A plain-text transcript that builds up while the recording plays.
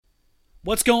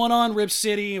What's going on, Rip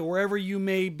City, or wherever you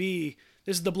may be?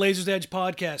 This is the Blazers Edge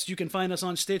podcast. You can find us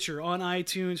on Stitcher, on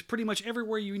iTunes, pretty much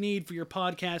everywhere you need for your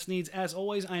podcast needs. As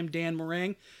always, I'm Dan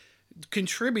Morang,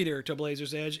 contributor to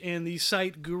Blazers Edge, and the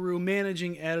site guru,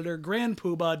 managing editor, Grand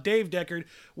Poobah, Dave Deckard.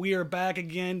 We are back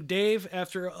again. Dave,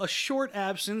 after a short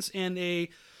absence and a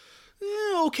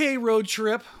okay road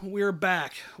trip, we're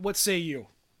back. What say you?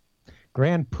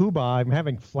 Grand Poobah, I'm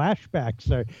having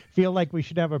flashbacks. I feel like we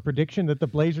should have a prediction that the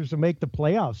Blazers will make the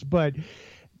playoffs, but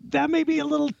that may be a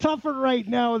little tougher right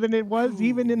now than it was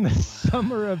even in the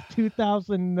summer of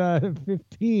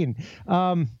 2015.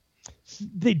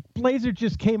 The Blazers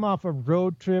just came off a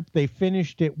road trip. They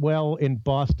finished it well in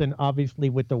Boston, obviously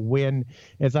with the win.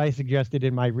 As I suggested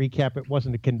in my recap, it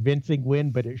wasn't a convincing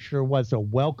win, but it sure was a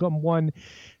welcome one.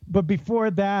 But before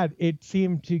that, it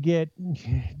seemed to get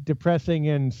depressing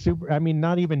and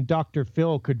not even Dr.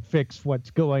 Phil could fix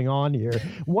what's going on here.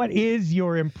 What is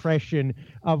your impression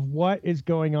of what is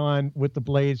going on with the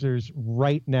Blazers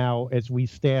right now as we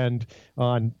stand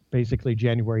on basically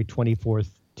January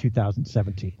 24th,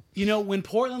 2017? You know, when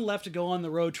Portland left to go on the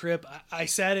road trip, I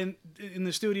sat in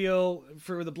the studio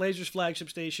for the Blazers flagship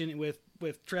station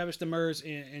with Travis Demers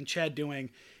and Chad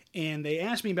Doing, and they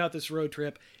asked me about this road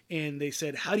trip, and they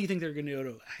said, how do you think they're going to do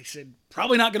it? I said,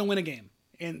 probably not going to win a game.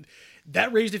 And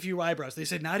that raised a few eyebrows. They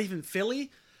said, not even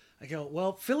Philly? I go,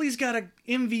 well, Philly's got an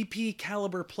MVP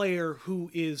caliber player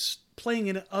who is playing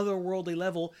at an otherworldly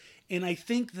level, and I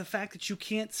think the fact that you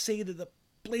can't say that the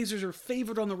Blazers are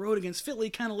favored on the road against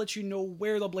Philly kind of lets you know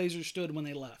where the Blazers stood when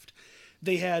they left.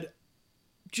 They had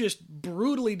just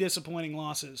brutally disappointing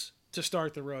losses to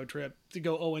start the road trip, to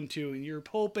go 0-2, and you're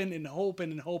hoping and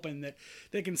hoping and hoping that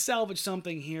they can salvage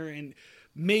something here and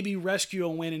maybe rescue a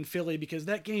win in Philly, because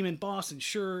that game in Boston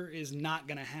sure is not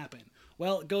going to happen.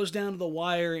 Well, it goes down to the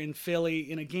wire in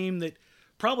Philly in a game that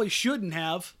probably shouldn't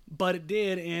have, but it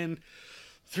did, and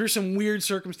through some weird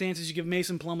circumstances, you give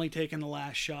Mason Plumlee taking the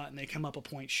last shot, and they come up a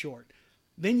point short.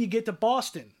 Then you get to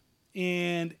Boston,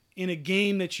 and in a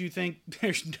game that you think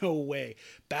there's no way,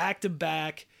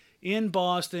 back-to-back in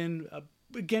Boston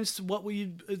against what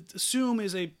we assume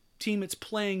is a team that's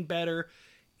playing better,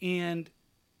 and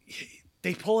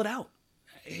they pull it out.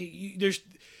 There's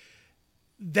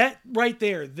that right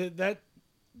there, that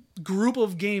group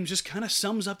of games just kind of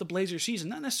sums up the Blazers season.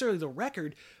 Not necessarily the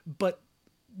record, but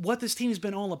what this team has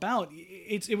been all about.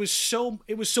 It was so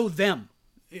them.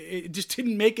 It just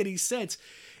didn't make any sense.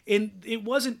 And it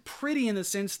wasn't pretty in the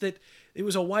sense that it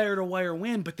was a wire-to-wire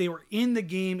win, but they were in the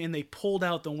game and they pulled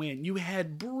out the win. You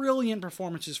had brilliant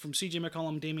performances from C.J.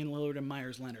 McCollum, Damian Lillard, and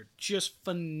Myers Leonard. Just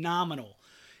phenomenal.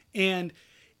 And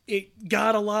it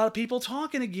got a lot of people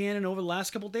talking again, and over the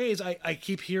last couple of days, I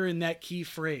keep hearing that key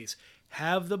phrase,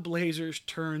 have the Blazers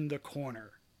turn the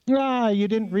corner. You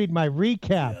didn't read my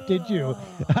recap, did you?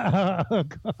 Oh,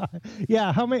 God.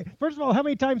 Yeah. First of all, how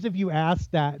many times have you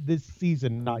asked that this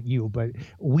season? Not you, but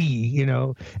we,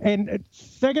 And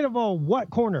second of all, what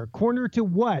corner? Corner to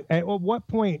what? At what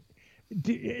point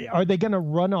are they going to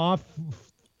run off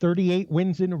 38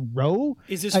 wins in a row?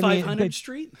 Is this 500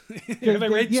 Street? Have I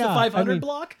reached the 500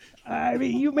 block?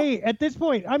 You may, at this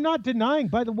point, I'm not denying,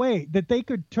 by the way, that they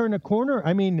could turn a corner.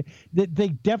 That they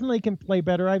definitely can play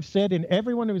better. I've said, and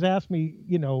everyone who's asked me,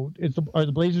 are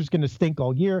the Blazers going to stink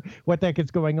all year? What the heck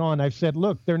is going on? I've said,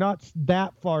 look, they're not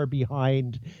that far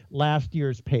behind last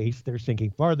year's pace. They're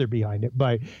sinking farther behind it.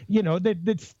 But,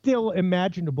 that's still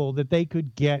imaginable that they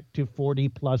could get to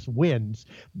 40-plus wins.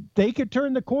 They could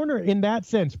turn the corner in that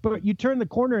sense. But you turn the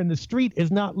corner and the street is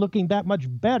not looking that much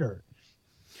better.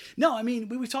 No,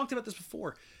 we talked about this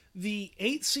before. The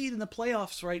 8th seed in the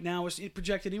playoffs right now is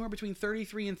projected anywhere between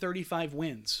 33 and 35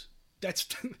 wins. That's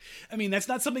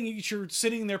not something that you're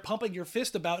sitting there pumping your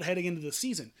fist about heading into the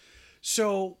season.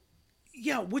 So,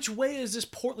 yeah, which way is this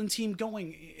Portland team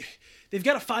going? They've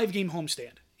got a 5-game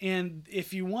homestand. And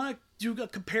if you want to do a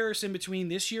comparison between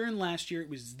this year and last year, it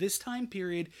was this time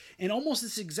period and almost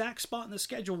this exact spot in the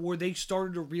schedule where they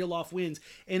started to reel off wins.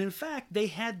 And in fact, they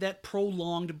had that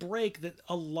prolonged break that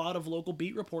a lot of local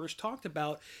beat reporters talked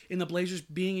about in the Blazers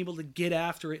being able to get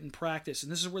after it in practice.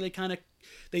 And this is where they kind of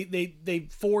they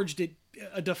forged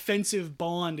a defensive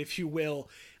bond, if you will,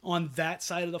 on that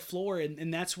side of the floor,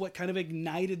 and that's what kind of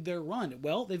ignited their run.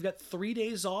 Well, they've got 3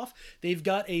 days off. They've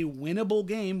got a winnable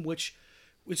game, which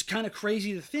it's kind of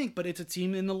crazy to think, but it's a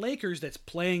team in the Lakers that's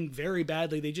playing very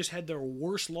badly. They just had their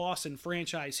worst loss in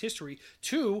franchise history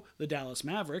to the Dallas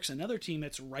Mavericks, another team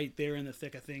that's right there in the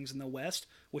thick of things in the West,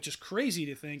 which is crazy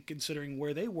to think considering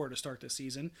where they were to start the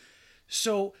season.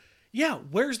 So Yeah,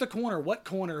 where's the corner? What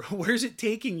corner? Where's it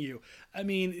taking you? I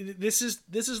mean, this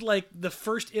is like the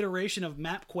first iteration of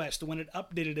MapQuest when it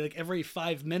updated like every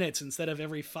 5 minutes instead of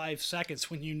every 5 seconds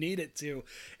when you need it to.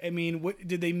 I mean,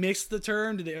 did they miss the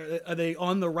turn? Are they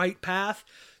on the right path?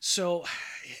 So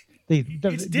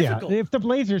it's difficult. Yeah, if the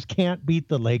Blazers can't beat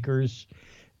the Lakers,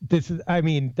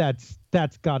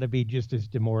 that's got to be just as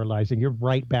demoralizing. You're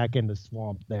right back in the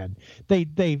swamp then.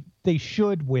 They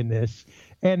should win this.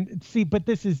 And see, but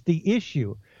this is the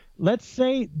issue. Let's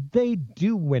say they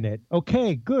do win it.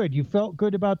 Okay, good. You felt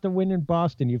good about the win in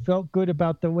Boston. You felt good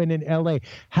about the win in LA.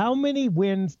 How many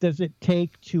wins does it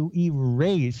take to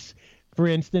erase, for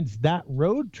instance, that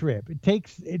road trip?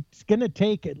 It's going to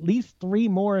take at least 3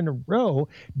 more in a row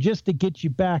just to get you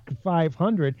back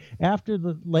 500. After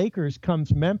the Lakers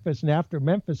comes Memphis, and after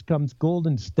Memphis comes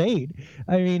Golden State.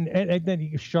 I mean, and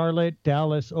then Charlotte,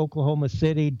 Dallas, Oklahoma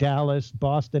City, Dallas,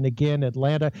 Boston again,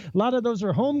 Atlanta. A lot of those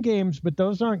are home games, but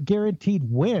those aren't guaranteed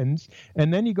wins.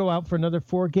 And then you go out for another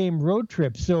 4-game road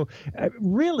trip. So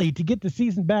really, to get the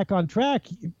season back on track,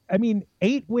 I mean,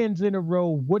 8 wins in a row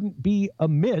wouldn't be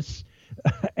amiss.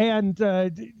 And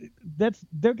they're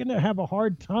going to have a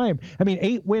hard time. I mean,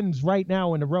 8 wins right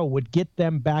now in a row would get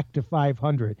them back to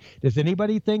 500. Does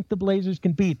anybody think the Blazers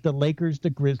can beat the Lakers, the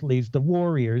Grizzlies, the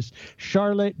Warriors,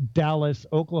 Charlotte, Dallas,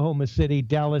 Oklahoma City,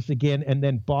 Dallas again, and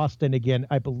then Boston again?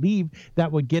 I believe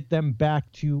that would get them back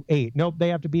to 8. Nope, they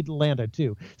have to beat Atlanta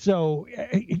too. So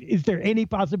is there any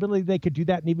possibility they could do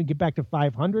that and even get back to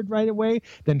 500 right away,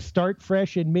 then start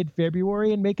fresh in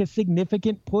mid-February and make a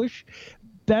significant push?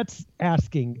 That's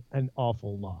asking an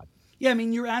awful lot. Yeah, I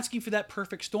mean, you're asking for that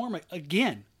perfect storm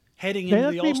again, heading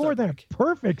into the All-Star break. More than a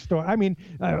perfect storm. I mean,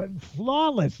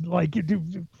 flawless, like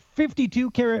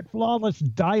 52-carat flawless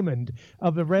diamond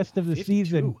of the rest of the 52.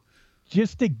 Season.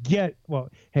 Just to get, well,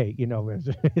 hey, you know,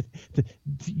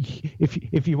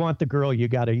 if you want the girl, you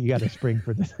gotta spring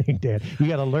for the thing, Dan. You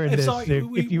gotta learn this.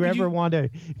 If you ever want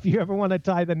to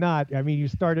tie the knot, I mean, you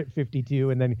start at 52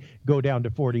 and then go down to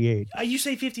 48. You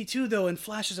say 52 though, and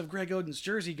flashes of Greg Oden's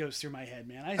jersey goes through my head,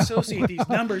 man. I associate these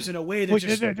numbers in a way that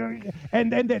just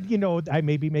and you know, I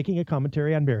may be making a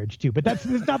commentary on marriage too, but it's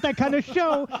not that kind of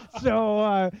show.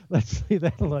 So let's leave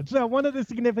that alone. So one of the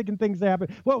significant things that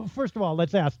happened. Well, first of all,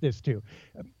 let's ask this too.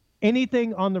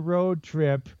 Anything on the road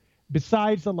trip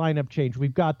besides the lineup change,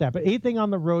 we've got that, but anything on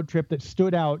the road trip that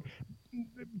stood out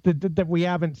that we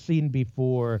haven't seen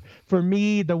before? For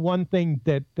me, the one thing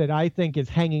that I think is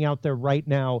hanging out there right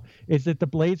now is that the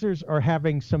Blazers are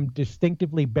having some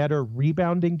distinctively better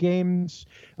rebounding games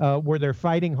where they're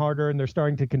fighting harder and they're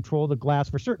starting to control the glass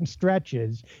for certain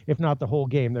stretches, if not the whole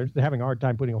game. They're having a hard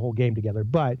time putting a whole game together.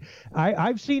 But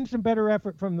I've seen some better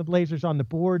effort from the Blazers on the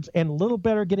boards and a little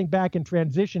better getting back in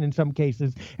transition in some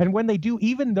cases. And when they do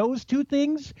even those two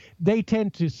things, they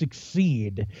tend to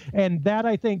succeed. And that,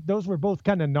 I think, those were both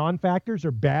kind of non-factors or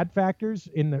bad factors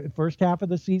in the first half of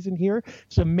the season here.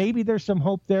 So maybe there's some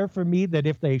hope there for me that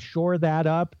if they shore that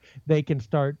up, they can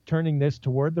start turning this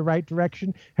toward the right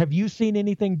direction. Have you seen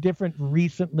anything different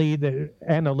recently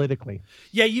analytically?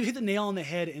 Yeah, you hit the nail on the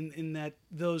head in that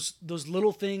those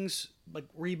little things like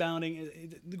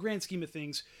rebounding, the grand scheme of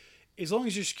things, as long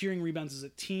as you're securing rebounds as a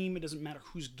team, it doesn't matter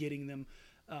who's getting them.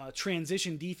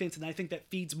 Transition defense, and I think that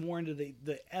feeds more into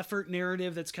the effort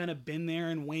narrative that's kind of been there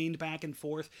and waned back and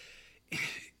forth.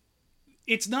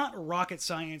 It's not rocket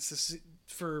science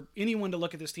for anyone to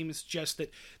look at this team. It's just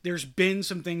that there's been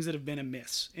some things that have been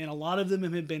amiss, and a lot of them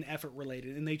have been effort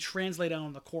related, and they translate out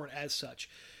on the court as such.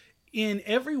 In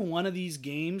every one of these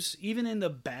games, even in the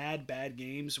bad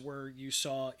games where you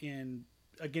saw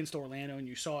against Orlando and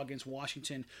you saw against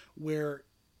Washington, where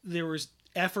there was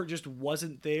effort just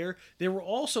wasn't there. There were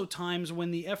also times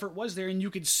when the effort was there and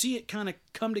you could see it kind of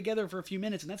come together for a few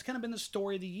minutes, and that's kind of been the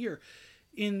story of the year.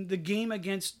 In the game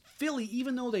against Philly,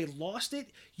 even though they lost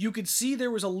it, you could see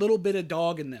there was a little bit of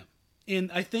dog in them.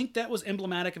 And I think that was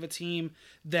emblematic of a team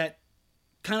that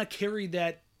kind of carried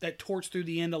that torch through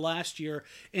the end of last year,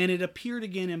 and it appeared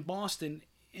again in Boston.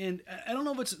 And I don't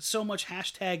know if it's so much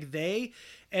 #they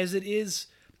as it is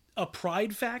a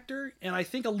pride factor, and I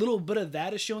think a little bit of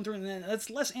that is shown through, and that's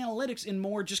less analytics and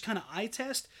more just kind of eye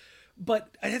test.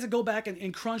 But I had to go back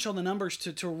and crunch all the numbers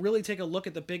to really take a look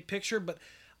at the big picture. But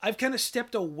I've kind of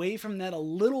stepped away from that a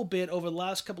little bit over the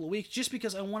last couple of weeks just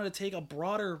because I wanted to take a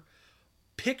broader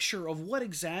picture of what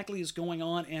exactly is going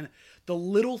on and the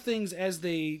little things as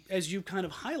you kind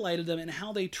of highlighted them and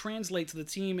how they translate to the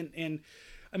team. And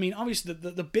I mean, obviously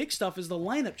the big stuff is the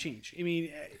lineup change. I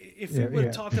mean, if we would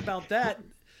have talked about that,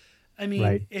 I mean,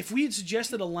 right. If we had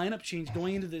suggested a lineup change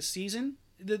going into this season,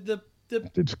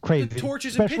 it's crazy. The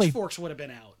torches and pitchforks would have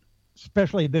been out.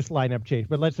 especially this lineup change.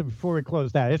 But before we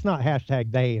close that, it's not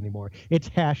hashtag they anymore. It's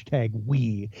hashtag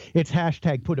we. It's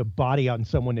hashtag put a body on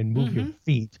someone and move your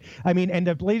feet. I mean, and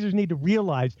the Blazers need to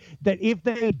realize that if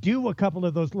they do a couple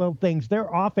of those little things, their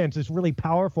offense is really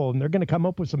powerful and they're going to come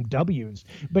up with some W's.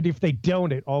 But if they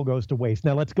don't, it all goes to waste.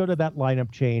 Now let's go to that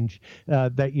lineup change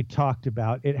that you talked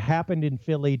about. It happened in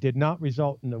Philly, did not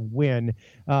result in a win,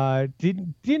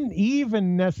 didn't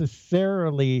even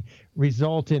necessarily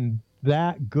result in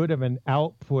that good of an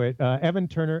output. Evan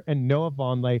Turner and Noah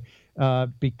Vonleh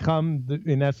become,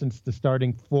 in essence, the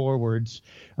starting forwards.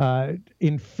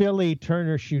 In Philly,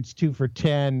 Turner shoots 2 for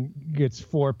 10, gets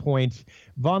 4 points.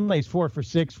 Vonleh's 4 for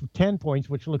 6 for 10 points,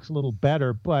 which looks a little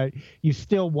better, but you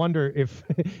still wonder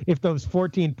if those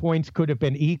 14 points could have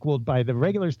been equaled by the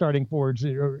regular starting forwards,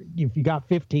 or if you got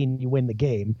 15, you win the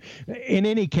game. In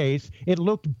any case, it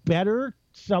looked better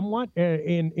somewhat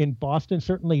in Boston.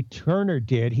 Certainly Turner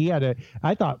did. He had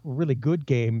I thought, really good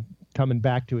game coming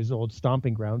back to his old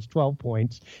stomping grounds. 12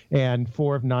 points and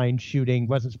 4 of 9 shooting.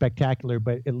 Wasn't spectacular,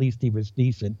 but at least he was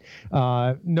decent.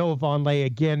 Noah Vonleh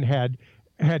again had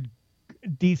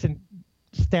decent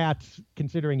stats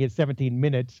considering his 17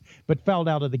 minutes, but fell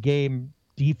out of the game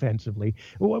defensively.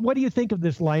 What do you think of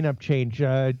this lineup change?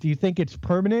 Do you think it's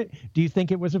permanent? Do you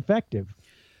think it was effective?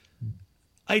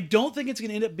 I don't think it's going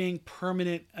to end up being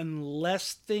permanent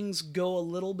unless things go a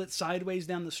little bit sideways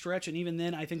down the stretch. And even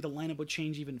then, I think the lineup would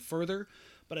change even further.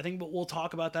 But I think we'll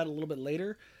talk about that a little bit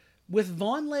later. With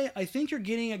Vonleh, I think you're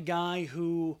getting a guy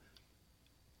who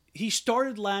he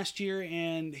started last year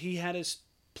and he had his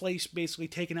place basically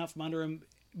taken out from under him.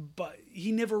 But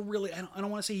he never really, I don't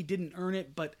want to say he didn't earn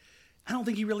it, but I don't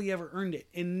think he really ever earned it.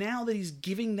 And now that he's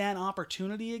giving that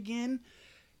opportunity again,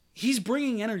 he's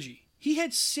bringing energy. He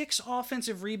had 6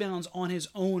 offensive rebounds on his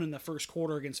own in the first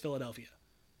quarter against Philadelphia.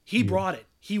 He brought it.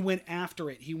 He went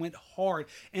after it. He went hard.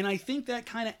 And I think that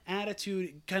kind of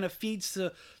attitude kind of feeds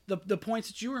to the points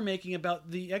that you were making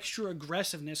about the extra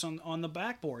aggressiveness on the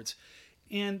backboards.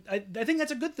 And I think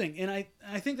that's a good thing. And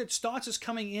I think that Stotts is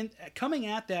coming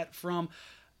at that from,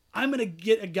 I'm going to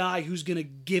get a guy who's going to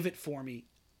give it for me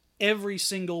every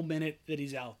single minute that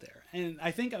he's out there. And I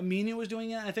think Aminu was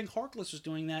doing that. I think Harkless was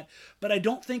doing that. But I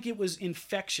don't think it was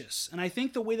infectious. And I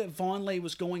think the way that Vonleh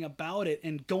was going about it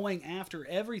and going after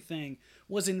everything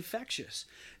was infectious.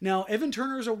 Now, Evan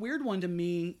Turner is a weird one to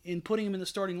me in putting him in the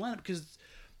starting lineup because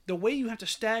the way you have to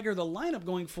stagger the lineup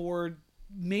going forward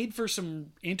made for some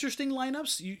interesting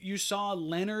lineups. You saw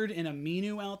Leonard and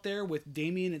Aminu out there with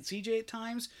Damian and CJ at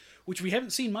times, which we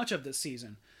haven't seen much of this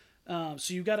season.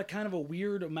 So you've got a kind of a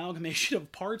weird amalgamation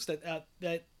of parts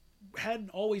that hadn't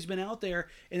always been out there,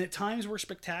 and at times were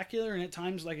spectacular, and at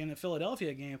times, like in the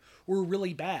Philadelphia game, were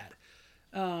really bad.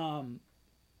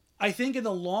 I think in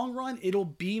the long run, it'll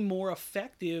be more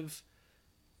effective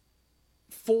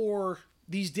for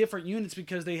these different units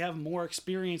because they have more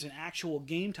experience and actual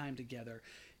game time together.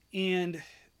 And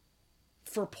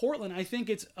for Portland, I think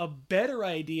it's a better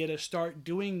idea to start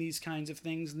doing these kinds of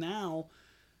things now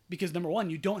because, number one,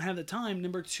 you don't have the time.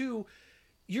 Number two,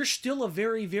 you're still a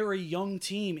very, very young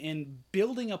team, and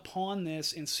building upon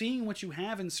this and seeing what you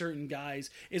have in certain guys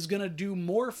is going to do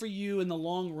more for you in the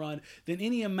long run than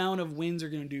any amount of wins are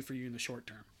going to do for you in the short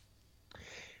term.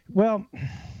 Well,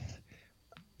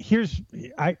 here's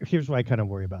what I kind of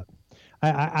worry about.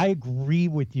 I agree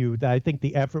with you that I think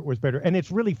the effort was better. And it's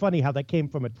really funny how that came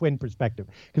from a Twin perspective,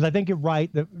 because I think you're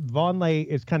right that Vonleh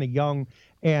is kind of young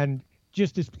and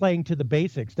just is playing to the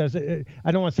basics. I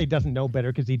don't want to say doesn't know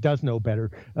better, because he does know better.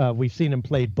 We've seen him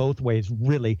play both ways,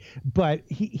 really. But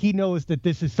he knows that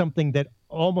this is something that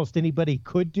almost anybody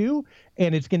could do,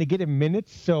 and it's going to get him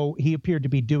minutes. So he appeared to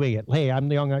be doing it. Hey, I'm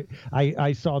young.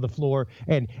 I saw the floor,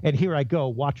 and here I go.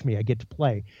 Watch me. I get to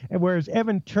play. And whereas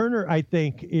Evan Turner, I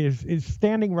think, is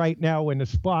standing right now in a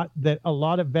spot that a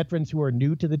lot of veterans who are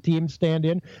new to the team stand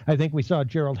in. I think we saw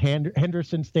Gerald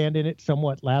Henderson stand in it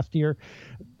somewhat last year.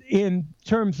 In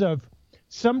terms of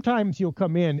sometimes you'll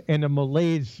come in and a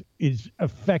malaise is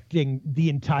affecting the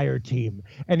entire team.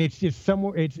 And it's just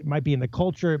somewhere, it might be in the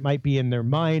culture, it might be in their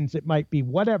minds, it might be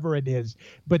whatever it is.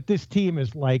 But this team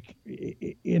is like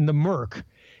in the murk.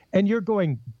 And you're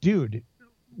going, dude,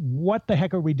 what the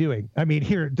heck are we doing? I mean,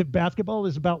 here, the basketball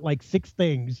is about like 6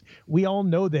 things. We all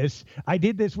know this. I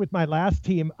did this with my last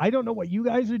team. I don't know what you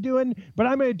guys are doing, but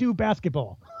I'm going to do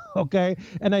basketball. Okay.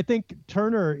 And I think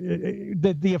Turner,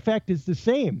 the effect is the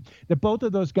same, that both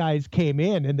of those guys came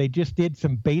in and they just did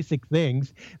some basic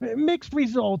things. Mixed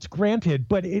results, granted,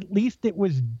 but at least it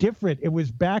was different. It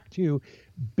was back to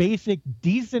basic,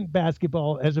 decent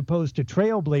basketball as opposed to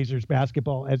Trailblazers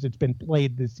basketball as it's been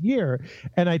played this year.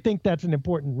 And I think that's an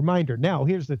important reminder. Now,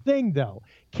 here's the thing, though.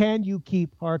 Can you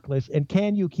keep Harkless and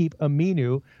can you keep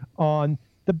Aminu on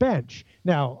the bench?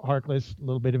 Now, Harkless, a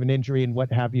little bit of an injury and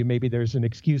what have you. Maybe there's an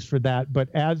excuse for that. But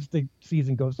as the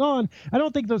season goes on, I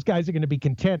don't think those guys are going to be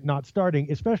content not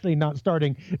starting, especially not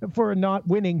starting for a not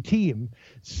winning team.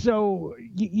 So,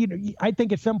 I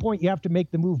think at some point you have to make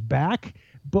the move back.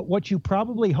 But what you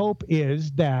probably hope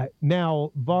is that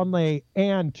now Vonleh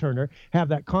and Turner have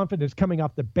that confidence coming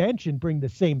off the bench and bring the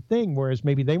same thing, whereas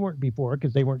maybe they weren't before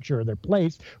because they weren't sure of their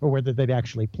place or whether they'd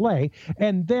actually play.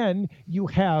 And then you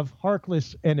have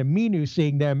Harkless and Aminu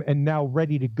seeing them and now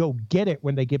ready to go get it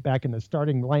when they get back in the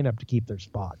starting lineup to keep their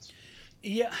spots.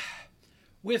 Yeah.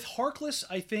 With Harkless,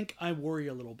 I think I worry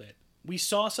a little bit. We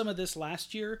saw some of this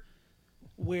last year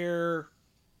where,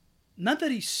 not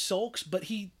that he sulks, but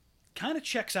he kind of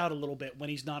checks out a little bit when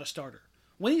he's not a starter.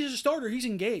 When he's a starter, he's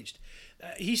engaged.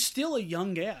 He's still a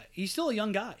young guy.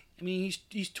 I mean,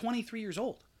 he's 23 years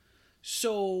old.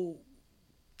 So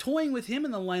toying with him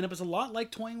in the lineup is a lot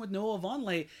like toying with Noah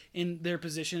Vonleh in their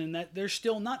position, in that they're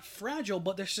still not fragile,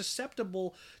 but they're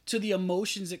susceptible to the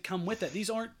emotions that come with it. These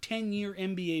aren't 10-year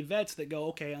NBA vets that go,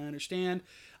 okay, I understand,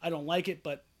 I don't like it,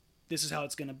 but this is how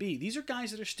it's going to be. These are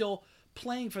guys that are still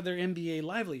playing for their NBA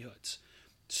livelihoods.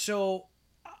 So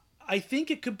I think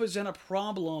it could present a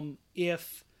problem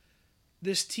if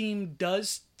this team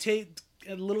does take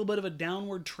a little bit of a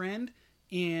downward trend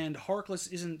and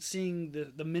Harkless isn't seeing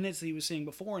the minutes that he was seeing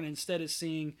before and instead is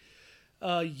seeing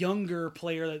a younger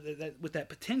player that with that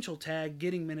potential tag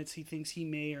getting minutes he thinks he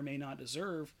may or may not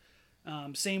deserve.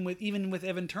 Same with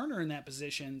Evan Turner in that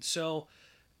position. So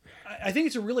I think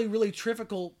it's a really, really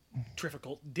difficult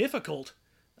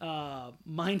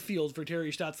minefield for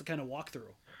Terry Stotts to kind of walk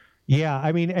through. Yeah,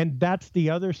 I mean, and that's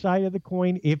the other side of the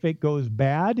coin. If it goes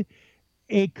bad,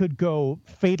 it could go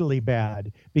fatally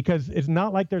bad because it's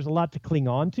not like there's a lot to cling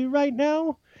on to right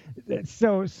now.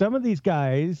 So some of these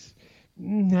guys,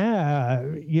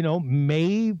 may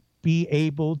be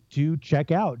able to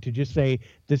check out, to just say,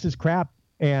 this is crap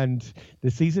and the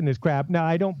season is crap. Now,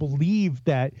 I don't believe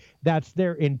that that's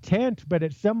their intent, but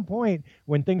at some point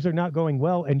when things are not going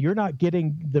well and you're not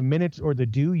getting the minutes or the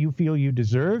due you feel you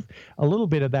deserve, a little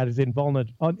bit of that is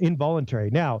involuntary.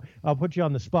 Now, I'll put you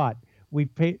on the spot. We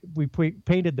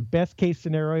painted the best case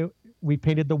scenario. We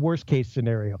painted the worst case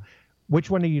scenario.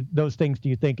 Which one of those things do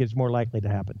you think is more likely to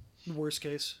happen? Worst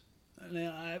case.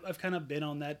 I've kind of been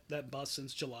on that bus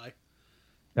since July.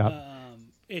 Yep.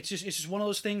 It's just one of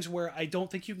those things where I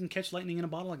don't think you can catch lightning in a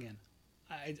bottle again.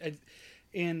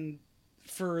 And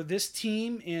for this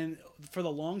team and for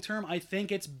the long term, I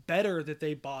think it's better that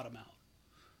they bottom out.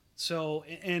 So,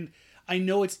 and I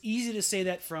know it's easy to say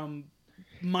that from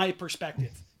my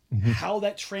perspective. Mm-hmm. How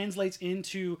that translates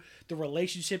into the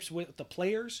relationships with the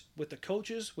players, with the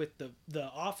coaches, with the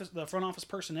front office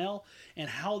personnel, and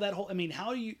how that whole,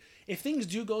 how do you, if things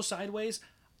do go sideways,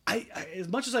 I as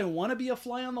much as I want to be a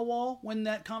fly on the wall when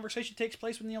that conversation takes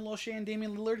place with Neil O'Shea and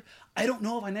Damian Lillard, I don't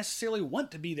know if I necessarily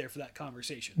want to be there for that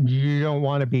conversation. You don't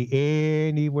want to be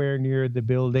anywhere near the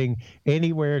building,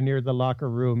 anywhere near the locker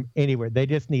room, anywhere. They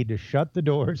just need to shut the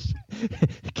doors,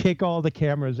 kick all the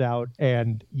cameras out,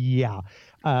 and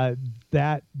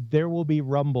that there will be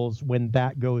rumbles when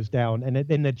that goes down. And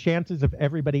the chances of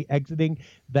everybody exiting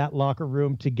that locker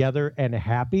room together and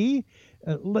happy,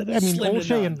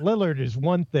 O'Shea and Lillard is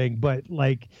one thing, but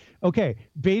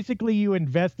basically you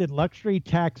invested luxury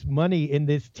tax money in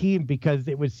this team because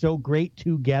it was so great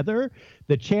together.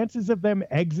 The chances of them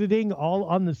exiting all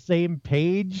on the same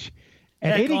page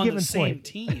at any given point,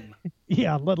 team.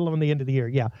 let alone the end of the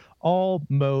year.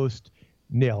 Almost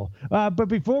nil. But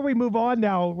before we move on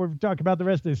now, we're talking about the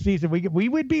rest of the season. We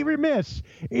would be remiss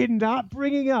in not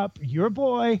bringing up your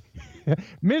boy,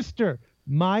 Mr.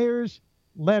 Meyers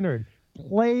Leonard,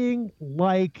 playing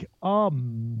like a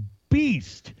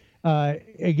beast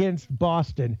against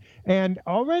Boston. And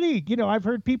already, I've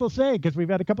heard people say, because we've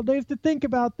had a couple days to think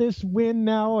about this win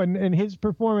now and his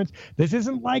performance, this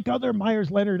isn't like other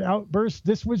Meyers Leonard outbursts.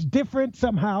 This was different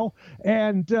somehow.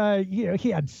 And,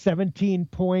 he had 17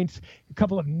 points, a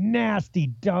couple of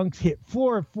nasty dunks, hit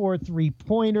 4 of 4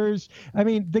 3-pointers.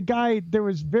 The guy, there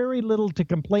was very little to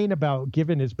complain about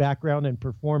given his background and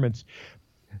performance.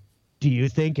 Do you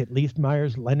think at least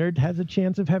Meyers Leonard has a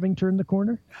chance of having turned the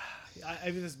corner?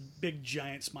 This big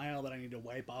giant smile that I need to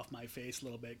wipe off my face a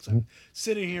little bit, because I'm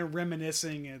sitting here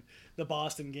reminiscing at the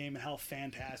Boston game and how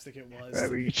fantastic it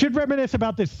was. You should reminisce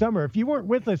about this summer. If you weren't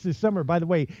with us this summer, by the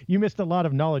way, you missed a lot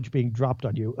of knowledge being dropped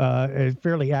on you. A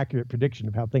fairly accurate prediction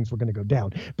of how things were going to go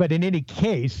down. But in any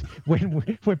case, when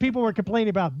people were complaining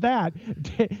about that,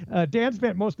 Dan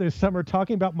spent most of the summer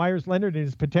talking about Meyers Leonard and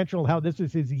his potential, how this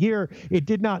is his year. It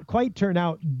did not quite turn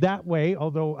out that way,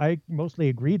 although I mostly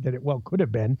agreed that it could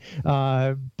have been.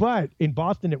 But in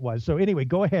Boston it was. So anyway,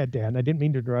 go ahead, Dan. I didn't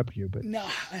mean to interrupt you. But no,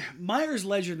 Meyers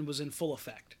Leonard was in full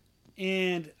effect.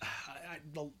 And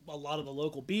a lot of the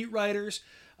local beat writers,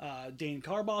 Dane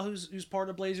Carbaugh, who's part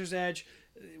of Blazers Edge,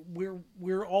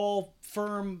 we're all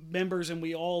firm members, and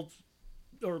we all,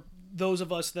 or those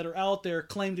of us that are out there,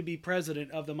 claim to be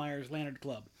president of the Meyers Leonard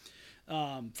Club.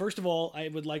 First of all, I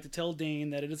would like to tell Dane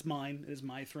that it is mine. It is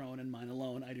my throne and mine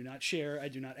alone. I do not share. I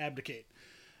do not abdicate.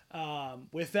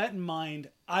 With that in mind,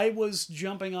 I was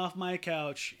jumping off my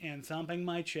couch and thumping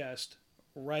my chest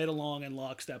right along in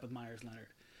lockstep with Meyers Leonard.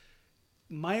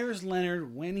 Meyers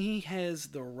Leonard, when he has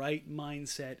the right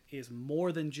mindset, is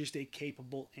more than just a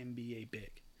capable NBA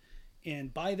big.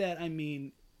 And by that, I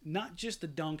mean not just the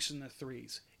dunks and the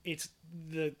threes. It's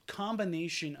the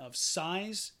combination of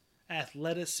size,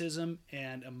 athleticism,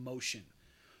 and emotion.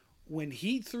 When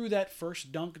he threw that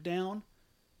first dunk down,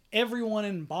 everyone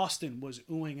in Boston was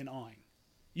oohing and awing.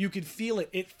 You could feel it.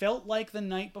 It felt like the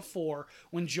night before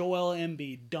when Joel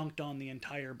Embiid dunked on the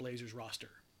entire Blazers roster.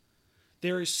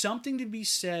 There is something to be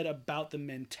said about the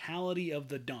mentality of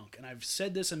the dunk, and I've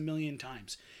said this a million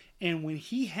times. And when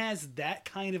he has that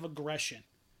kind of aggression,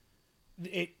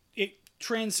 it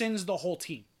transcends the whole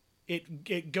team.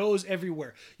 It goes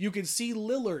everywhere. You can see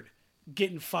Lillard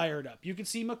getting fired up. You can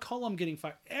see McCollum getting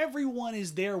fired. Everyone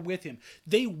is there with him.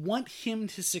 They want him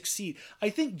to succeed.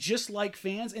 I think just like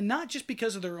fans, and not just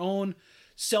because of their own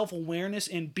self-awareness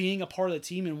and being a part of the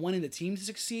team and wanting the team to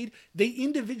succeed, they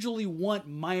individually want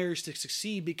Meyers to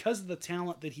succeed because of the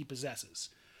talent that he possesses.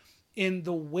 And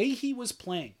the way he was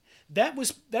playing,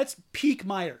 that's peak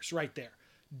Meyers right there.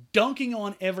 Dunking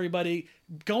on everybody,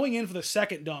 going in for the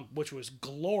second dunk, which was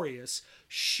glorious,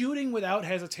 shooting without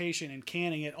hesitation and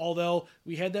canning it, although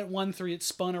we had that 1-3, it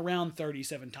spun around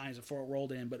 37 times before it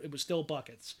rolled in, but it was still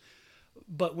buckets.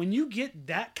 But when you get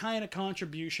that kind of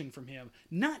contribution from him,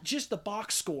 not just the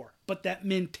box score, but that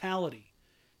mentality,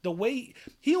 the way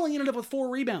he only ended up with 4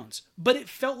 rebounds, but it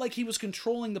felt like he was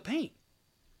controlling the paint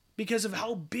because of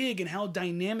how big and how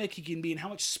dynamic he can be and how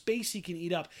much space he can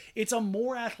eat up. It's a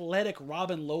more athletic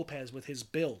Robin Lopez with his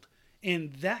build.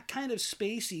 And that kind of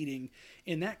space eating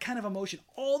and that kind of emotion,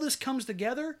 all this comes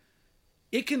together,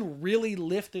 it can really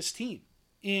lift this team.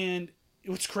 And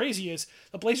what's crazy is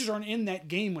the Blazers aren't in that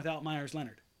game without Meyers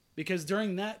Leonard, because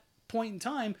during that point in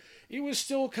time, it was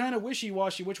still kind of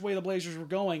wishy-washy which way the Blazers were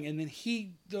going. And then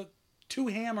the 2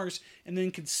 hammers and then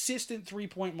consistent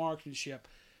 3-point marksmanship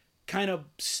kind of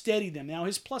steadied them. Now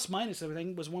his plus minus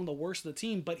everything was one of the worst of the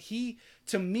team, but he,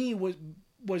 to me,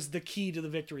 was the key to the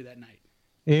victory that night.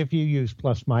 If you use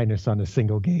plus minus on a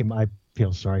single game, I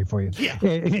feel sorry for you. Yeah.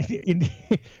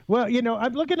 Well,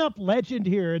 I'm looking up legend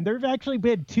here, and there have actually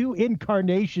been 2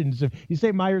 incarnations of, you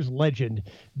say Meyers legend.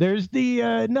 There's the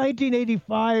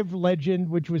 1985 legend,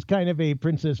 which was kind of a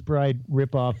Princess Bride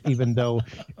ripoff, even though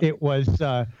it was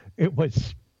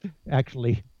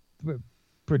actually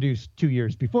produced 2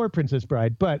 years before Princess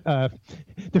Bride. But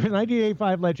there's a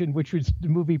 1985 legend, which was the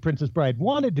movie Princess Bride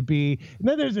wanted to be. And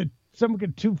then there's some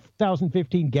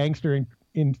 2015 gangster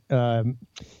in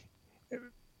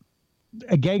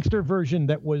a gangster version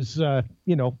that was,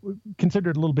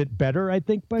 considered a little bit better, I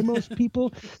think, by most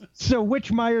people. So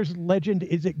which Meyers legend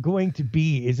is it going to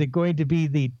be? Is it going to be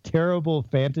the terrible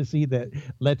fantasy that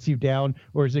lets you down,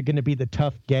 or is it going to be the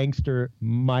tough gangster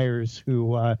Meyers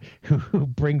who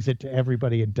brings it to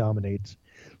everybody and dominates?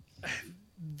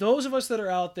 Those of us that are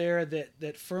out there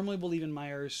that firmly believe in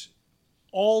Meyers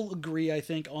all agree, I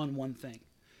think, on one thing: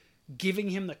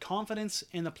 giving him the confidence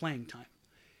and the playing time.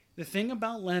 The thing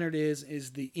about Leonard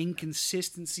is the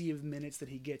inconsistency of minutes that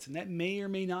he gets, and that may or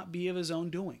may not be of his own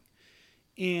doing.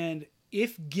 And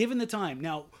if given the time,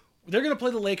 now they're going to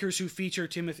play the Lakers, who feature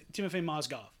Timofey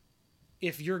Mozgov.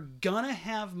 If you're going to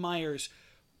have Meyers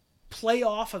play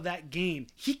off of that game,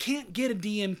 he can't get a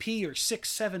DMP or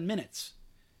 6-7 minutes.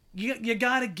 You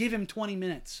got to give him 20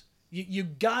 minutes. You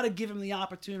got to give him the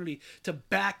opportunity to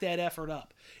back that effort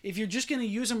up. If you're just going to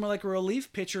use him like a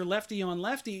relief pitcher, lefty on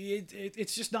lefty,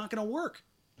 it's just not going to work.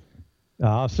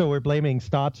 So we're blaming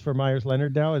Stotts for Meyers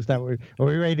Leonard now? Is that are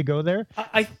we ready to go there?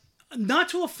 I not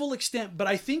to a full extent, but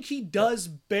I think he does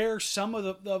bear some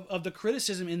of the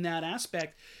criticism in that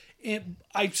aspect.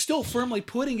 I'm still firmly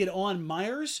putting it on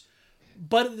Myers,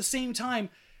 but at the same time,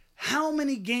 how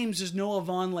many games does Noah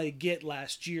Vonleh get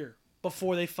last year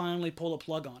before they finally pull a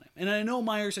plug on him? And I know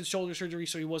Myers had shoulder surgery,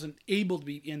 so he wasn't able to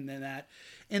be in that.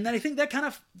 And then I think that kind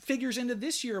of figures into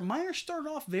this year. Myers started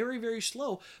off very, very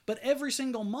slow, but every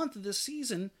single month of this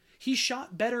season, he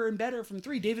shot better and better from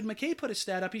three. David McKay put a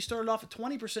stat up. He started off at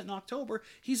 20% in October.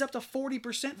 He's up to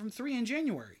 40% from three in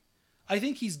January. I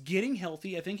think he's getting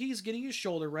healthy. I think he's getting his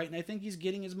shoulder right, and I think he's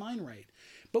getting his mind right.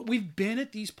 But we've been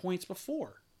at these points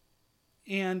before.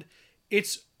 And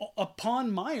it's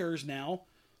upon Myers now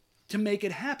to make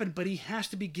it happen, but he has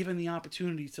to be given the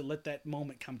opportunity to let that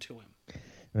moment come to him.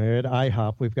 At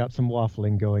IHOP, we've got some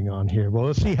waffling going on here.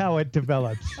 We'll see how it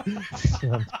develops.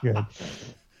 Sounds good.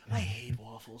 I hate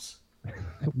waffles.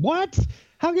 What?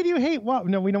 How can you hate waffles?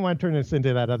 No, we don't want to turn this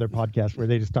into that other podcast where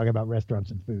they just talk about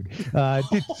restaurants and food.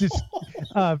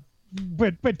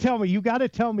 But tell me, you got to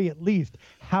tell me at least,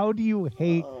 how do you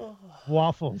hate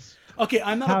waffles? Okay,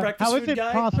 I'm not a breakfast food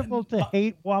guy. How is it possible to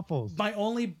hate waffles? My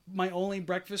only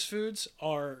breakfast foods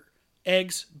are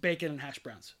eggs, bacon, and hash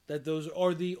browns. Those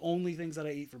are the only things that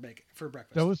I eat for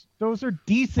breakfast. Those are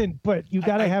decent, but you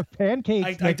got to have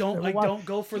pancakes. I don't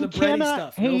go for the bready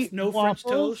stuff. No French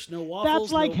toast, no waffles.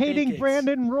 That's like hating pancakes.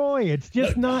 Brandon Roy. It's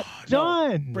just not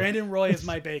done. No. Brandon Roy is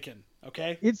my bacon.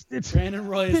 Okay, it's Brandon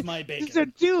Roy is my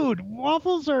bacon. Dude,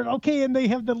 waffles are okay, and they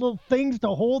have the little things to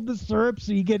hold the syrup,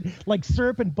 so you get like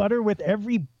syrup and butter with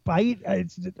every bite.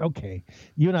 It's okay.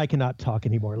 You and I cannot talk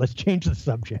anymore. Let's change the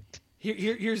subject.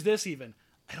 Here's this even.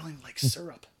 I don't even like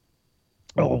syrup.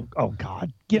 Oh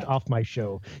God! Get off my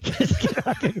show.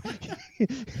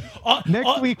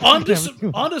 Next week, on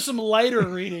to some lighter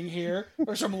reading here,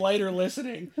 or some lighter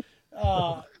listening.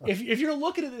 If you're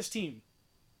looking at this team,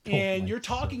 and you're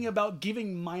talking about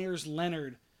giving Myers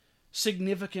Leonard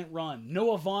significant run,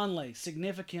 Noah Vonleh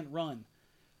significant run,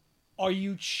 are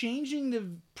you changing the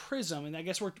prism? And I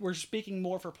guess we're speaking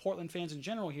more for Portland fans in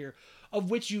general here,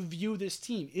 of which you view this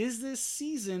team. Is this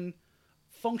season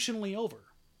functionally over?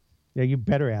 Yeah, you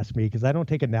better ask me, because I don't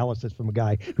take analysis from a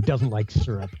guy who doesn't like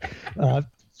syrup.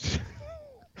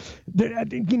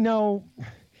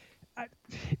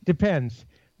 Depends.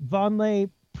 Vonleh,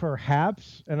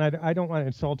 perhaps, and I don't want to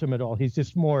insult him at all. He's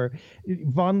just more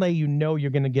Vonleh. You're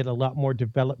going to get a lot more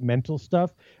developmental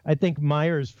stuff. I think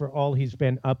Myers, for all he's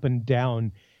been up and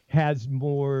down, has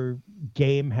more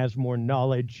game, has more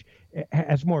knowledge,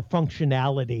 has more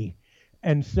functionality.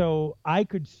 And so I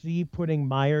could see putting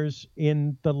Myers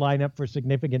in the lineup for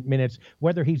significant minutes,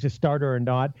 whether he's a starter or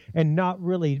not, and not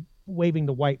really waving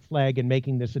the white flag and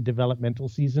making this a developmental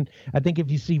season. I think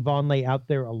if you see Vonleh out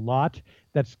there a lot,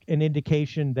 that's an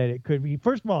indication that it could be.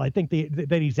 First of all, I think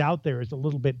that he's out there is a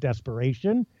little bit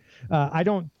desperation.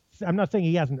 I'm not saying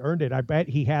he hasn't earned it. I bet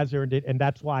he has earned it, and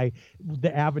that's why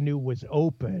the avenue was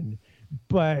open.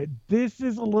 But this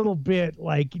is a little bit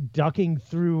like ducking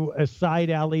through a side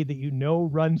alley that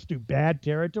runs to bad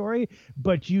territory,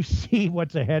 but you see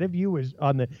what's ahead of you is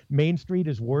on the main street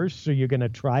is worse, so you're going to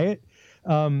try it.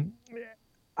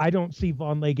 I don't see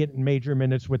Vonleh getting major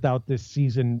minutes without this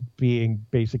season being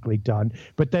basically done.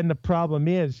 But then the problem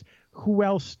is, who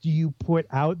else do you put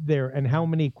out there, and how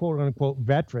many quote-unquote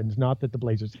veterans, not that the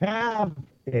Blazers have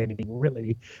anything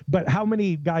really, but how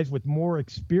many guys with more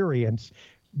experience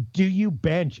do you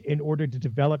bench in order to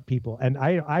develop people? And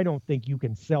I don't think you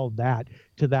can sell that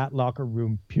to that locker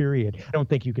room, period. I don't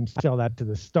think you can sell that to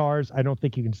the stars. I don't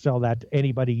think you can sell that to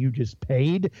anybody you just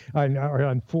paid on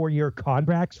 4-year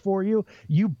contracts for you.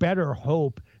 You better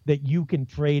hope that you can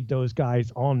trade those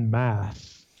guys en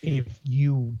masse if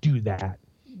you do that.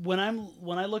 When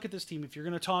I look at this team, if you're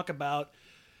going to talk about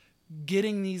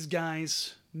getting these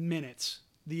guys minutes,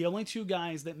 the only two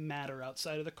guys that matter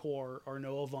outside of the core are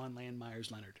Noah Vonleh and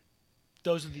Myers Leonard.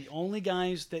 Those are the only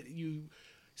guys that you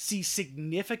see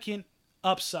significant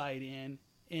upside in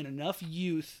enough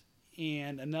youth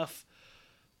and enough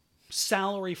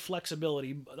salary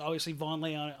flexibility. But obviously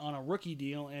Vonleh on a rookie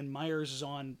deal, and Myers is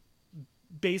on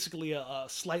basically a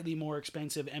slightly more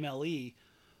expensive MLE,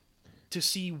 to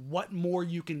see what more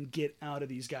you can get out of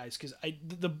these guys. Because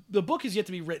the book is yet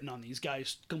to be written on these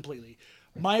guys completely.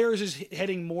 Myers is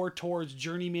heading more towards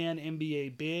journeyman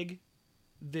NBA big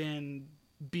than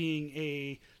being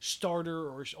a starter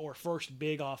or first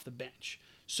big off the bench.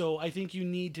 So I think you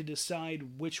need to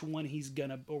decide which one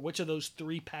or which of those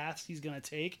three paths he's gonna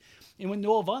take. And with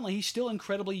Noah Vonleh, he's still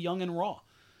incredibly young and raw.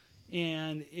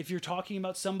 And if you're talking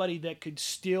about somebody that could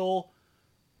still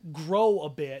grow a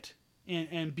bit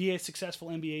and be a successful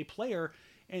NBA player,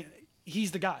 and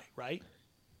he's the guy, right?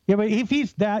 Yeah, but if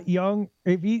he's that young,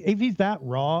 if he's that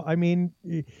raw, I mean,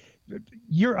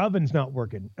 your oven's not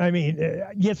working. I mean,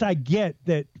 yes, I get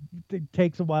that it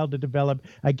takes a while to develop.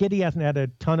 I get he hasn't had a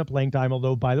ton of playing time,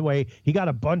 although, by the way, he got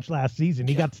a bunch last season.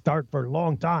 He got start for a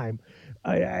long time.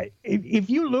 If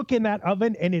you look in that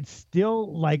oven and it's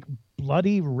still like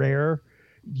bloody rare,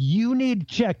 you need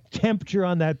to check temperature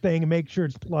on that thing and make sure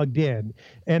it's plugged in.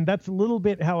 And that's a little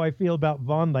bit how I feel about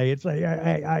Vonleh. It's like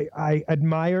I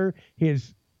admire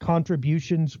his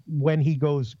contributions when he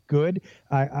goes good.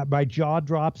 My jaw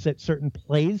drops at certain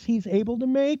plays he's able to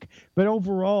make, but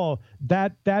overall,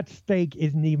 that steak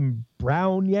isn't even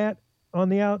brown yet on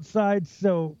the outside.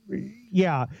 So,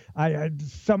 yeah,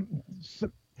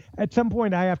 at some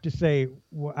point, I have to say,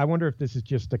 I wonder if this is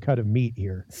just a cut of meat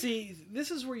here. See, this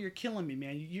is where you're killing me,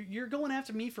 man. You're going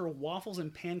after me for waffles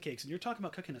and pancakes, and you're talking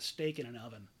about cooking a steak in an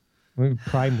oven.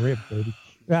 Prime rib, baby.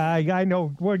 I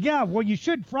know. Well, yeah. Well, you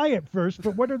should fry it first.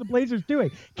 But what are the Blazers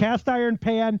doing? Cast iron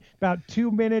pan, about 2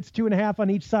 minutes, 2.5 on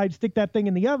each side. Stick that thing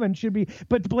in the oven. Should be.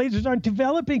 But the Blazers aren't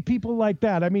developing people like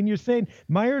that. I mean, you're saying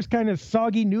Meyer's kind of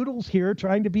soggy noodles here,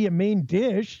 trying to be a main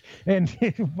dish, and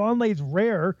Vonleh's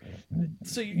rare.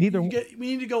 So we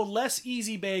need to go less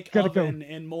easy bake oven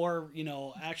and more,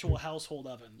 actual household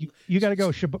oven. You got to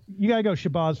go. You got to go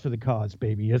Shabazz for the cause,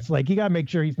 baby. It's like you got to make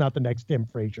sure he's not the next Tim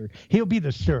Frazier. He'll be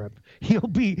the syrup. He'll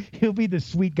be the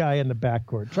sweet guy in the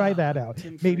backcourt. Try that out.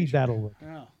 Maybe Frazier. That'll work.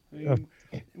 Oh,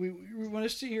 we want to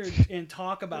sit here and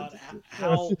talk about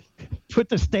how put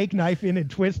the steak knife in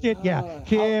and twist it. Yeah,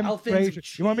 Tim Frazier.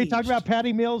 You want me to talk about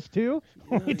Patty Mills too?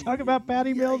 Want me to talk about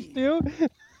Patty Mills too?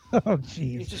 Oh,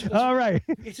 jeez. All right.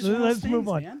 Let's move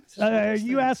on.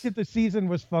 You asked if the season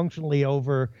was functionally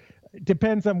over.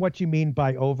 Depends on what you mean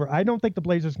by over. I don't think the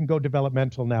Blazers can go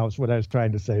developmental now is what I was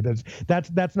trying to say.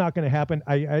 That's not going to happen.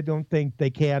 I don't think they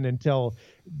can until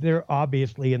they're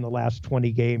obviously in the last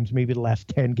 20 games, maybe the last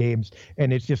 10 games,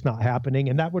 and it's just not happening.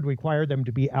 And that would require them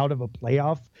to be out of a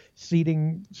playoff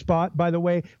seeding spot, by the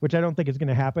way, which I don't think is going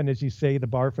to happen. As you say, the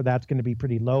bar for that's going to be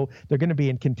pretty low. They're going to be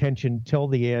in contention till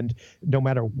the end, no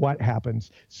matter what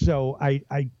happens. So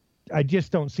I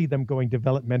just don't see them going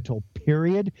developmental,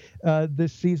 period,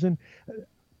 this season.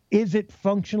 Is it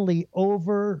functionally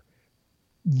over?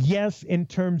 Yes, in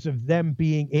terms of them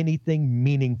being anything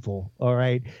meaningful, all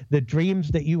right? The dreams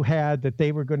that you had that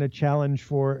they were going to challenge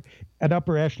for an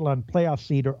upper echelon playoff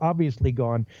seed are obviously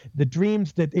gone. The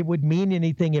dreams that it would mean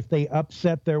anything if they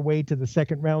upset their way to the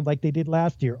second round like they did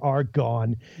last year are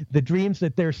gone. The dreams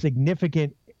that they're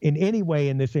significant in any way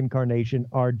in this incarnation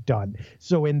are done.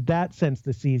 So in that sense,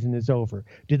 the season is over.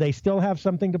 Do they still have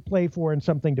something to play for and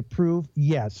something to prove?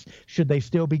 Yes. Should they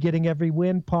still be getting every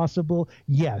win possible?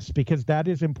 Yes, because that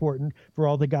is important for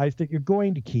all the guys that you're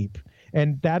going to keep.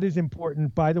 And that is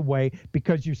important, by the way,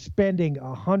 because you're spending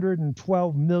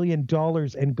 $112 million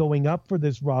and going up for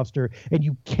this roster, and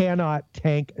you cannot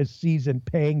tank a season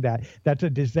paying that. That's a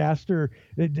disaster.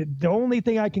 The only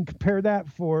thing I can compare that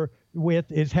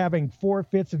with is having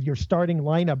 4/5 of your starting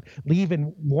lineup leave in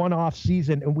one off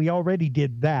season, and we already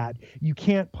did that. You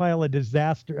can't pile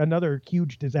another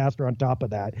huge disaster on top of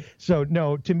that. So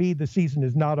no, to me, the season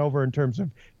is not over in terms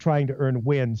of trying to earn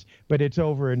wins, but it's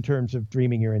over in terms of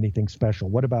dreaming you're anything special.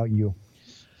 What about you?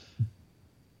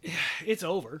 It's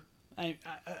over.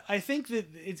 I think that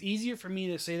it's easier for me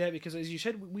to say that because, as you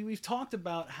said, we've talked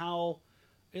about how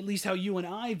you and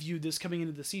I viewed this coming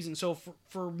into the season. So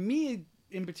for me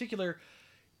in particular,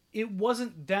 it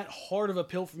wasn't that hard of a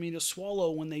pill for me to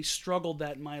swallow when they struggled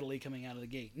that mightily coming out of the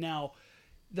gate. Now,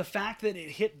 the fact that it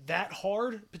hit that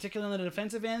hard, particularly on the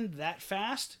defensive end, that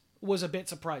fast, was a bit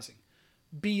surprising.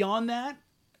 Beyond that,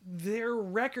 their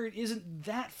record isn't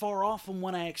that far off from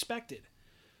what I expected.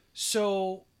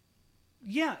 So,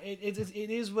 yeah, it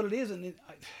is what it is, and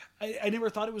I never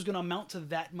thought it was going to amount to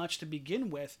that much to begin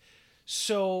with.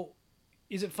 So,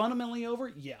 is it fundamentally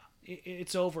over? Yeah.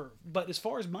 It's over. But as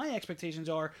far as my expectations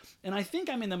are, and I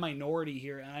think I'm in the minority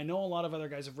here, and I know a lot of other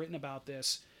guys have written about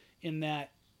this, in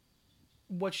that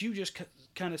what you just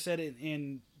kind of said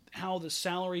in how the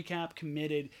salary cap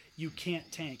committed, you can't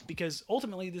tank, because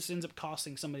ultimately this ends up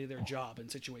costing somebody their job in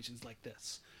situations like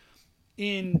this.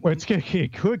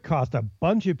 It could cost a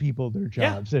bunch of people their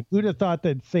jobs. Yeah. And who'd have thought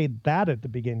they'd say that at the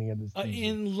beginning of this season?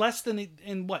 In less than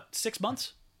 6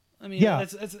 months? I mean, yeah.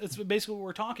 That's basically what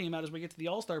we're talking about as we get to the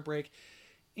All-Star break.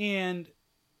 And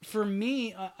for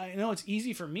me, I know it's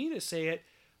easy for me to say it,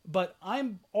 but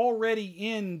I'm already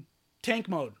in tank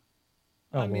mode.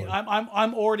 I mean,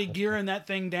 I'm already gearing that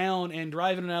thing down and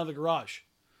driving it out of the garage.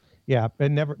 Yeah,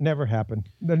 it never happened.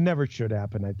 It never should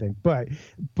happen, I think. But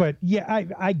yeah,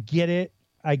 I get it.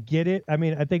 I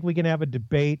mean, I think we can have a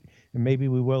debate and maybe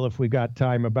we will if we got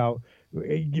time, about,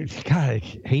 God, I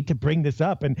hate to bring this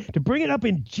up, and to bring it up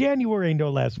in January, no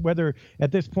less, whether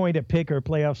at this point a pick or a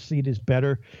playoff seed is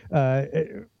better.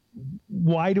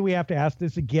 Why do we have to ask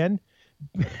this again?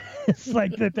 It's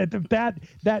like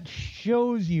that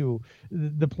shows you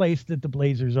the place that the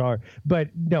Blazers are. But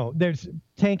no,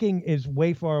 tanking is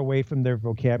way far away from their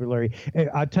vocabulary.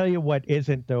 I'll tell you what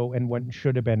isn't, though, and what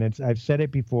should have been. I've said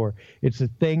it before. It's a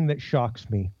thing that shocks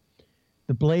me.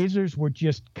 The Blazers were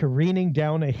just careening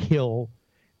down a hill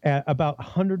at about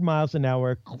 100 miles an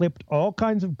hour, clipped all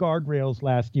kinds of guardrails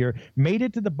last year, made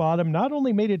it to the bottom, not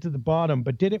only made it to the bottom,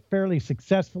 but did it fairly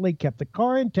successfully, kept the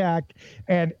car intact,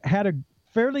 and had a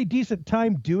fairly decent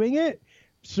time doing it,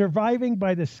 surviving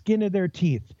by the skin of their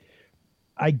teeth.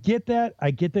 I get that.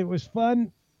 I get that it was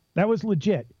fun. That was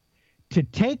legit. To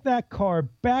take that car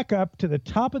back up to the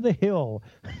top of the hill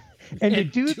and to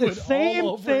do the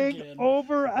same thing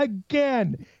over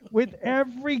again with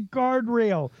every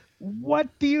guardrail.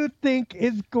 What do you think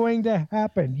is going to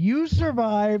happen? You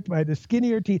survived by the skin of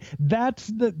your teeth. That's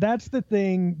the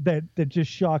thing that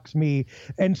just shocks me.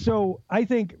 And so I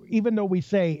think, even though we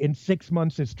say in 6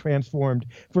 months it's transformed,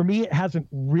 for me it hasn't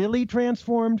really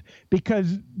transformed,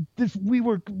 because we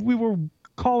were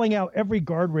calling out every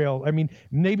guardrail. I mean,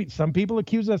 maybe some people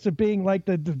accuse us of being like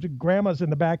the grandmas in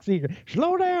the back seat.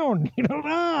 Slow down,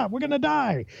 we're gonna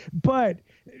die. But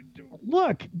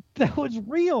look, that was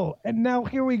real. And now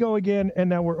here we go again, and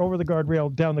now we're over the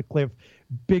guardrail, down the cliff.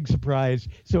 Big surprise.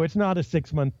 So it's not a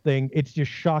 6-month thing. It's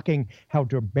just shocking how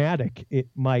dramatic it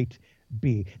might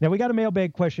be. Now, we got a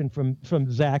mailbag question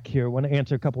from Zach here. I want to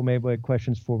answer a couple mailbag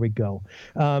questions before we go.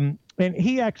 And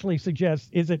he actually suggests,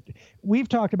 we've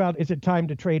talked about, is it time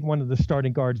to trade one of the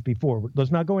starting guards before?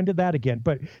 Let's not go into that again.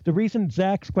 But the reason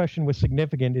Zach's question was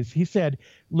significant is he said,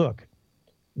 look,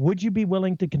 would you be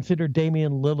willing to consider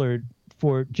Damian Lillard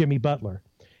for Jimmy Butler?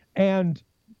 And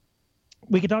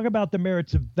we can talk about the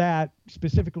merits of that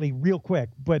specifically real quick.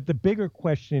 But the bigger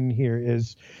question here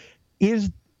is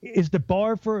the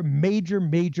bar for a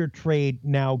major trade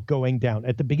now going down?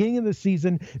 At the beginning of the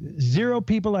season, 0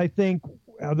 people, I think,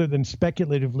 other than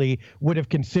speculatively, would have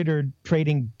considered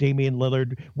trading Damian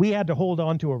Lillard. We had to hold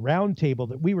on to a roundtable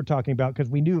that we were talking about because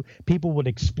we knew people would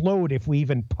explode if we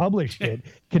even published it.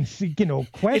 Questioning.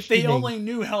 If they only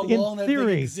knew how long that thing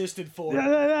existed for.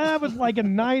 That was like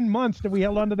 9 months that we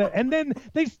held on to that. And then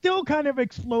they still kind of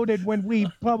exploded when we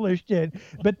published it.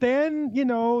 But then,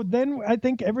 then I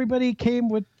think everybody came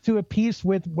to a piece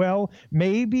with, well,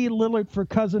 maybe Lillard for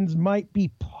Cousins might be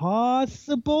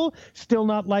possible. Still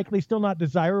not likely, still not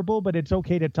desirable, but it's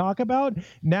okay to talk about.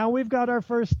 Now we've got our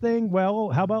first thing. Well,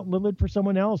 how about Lillard for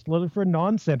someone else? Lillard for a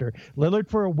non-center. Lillard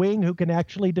for a wing who can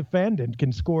actually defend and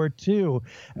can score too.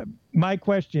 My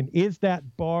question, is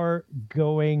that bar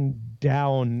going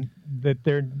down, that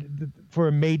they're for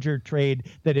a major trade,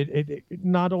 that it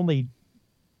not only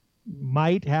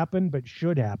might happen, but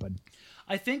should happen?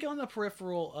 I think on the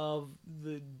peripheral of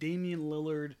the Damian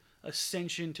Lillard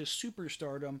ascension to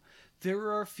superstardom, there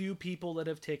are a few people that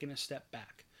have taken a step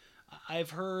back. I've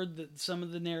heard that some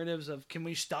of the narratives of, can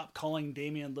we stop calling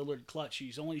Damian Lillard clutch?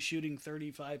 He's only shooting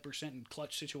 35% in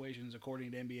clutch situations,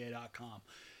 according to NBA.com.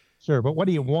 Sure, but what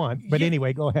do you want? But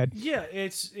anyway, go ahead. Yeah,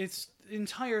 it's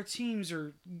entire teams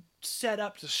are set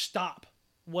up to stop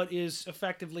what is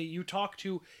effectively, you talk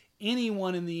to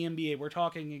anyone in the NBA. We're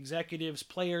talking executives,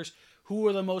 players. Who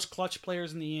are the most clutch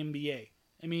players in the NBA?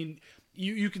 I mean,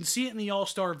 you can see it in the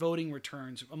All-Star voting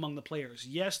returns among the players.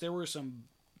 Yes, there were some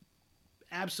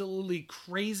absolutely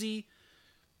crazy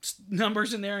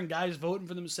numbers in there and guys voting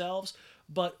for themselves.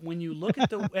 But when you look at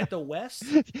the West,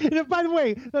 by the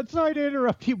way, sorry to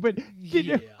interrupt you, but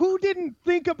who didn't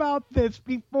think about this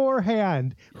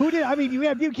beforehand? Who did? I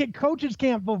mean, coaches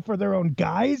can't vote for their own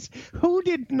guys. Who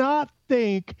did not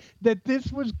think that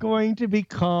this was going to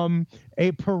become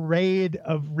a parade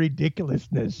of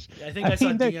ridiculousness? I think I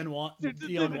saw Dion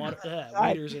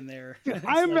Waiters in there.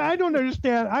 I don't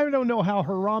understand. I don't know how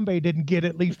Harambe didn't get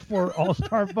at least 4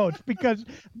 All-Star votes, because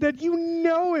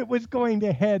it was going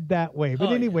to head that way.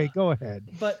 But anyway, go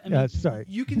ahead. But I mean, sorry.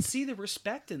 You can see the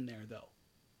respect in there, though.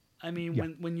 I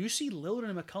mean, when you see Lillard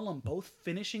and McCollum both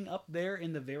finishing up there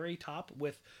in the very top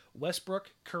with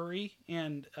Westbrook, Curry,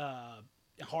 and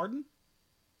Harden,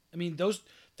 I mean,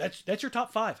 that's your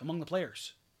top 5 among the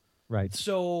players. Right.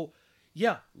 So,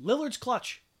 yeah, Lillard's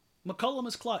clutch. McCollum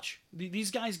is clutch.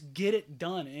 These guys get it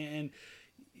done. And,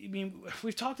 I mean,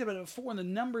 we've talked about it before, and the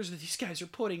numbers that these guys are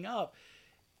putting up.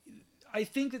 I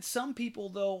think that some people,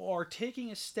 though, are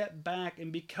taking a step back,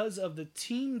 and because of the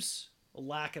team's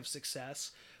lack of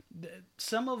success,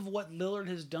 some of what Lillard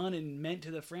has done and meant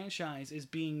to the franchise is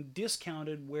being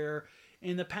discounted where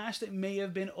in the past it may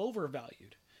have been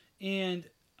overvalued. And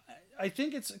I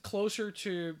think it's closer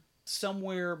to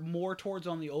somewhere more towards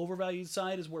on the overvalued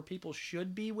side is where people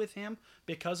should be with him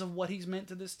because of what he's meant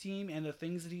to this team and the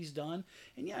things that he's done.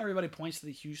 And yeah, everybody points to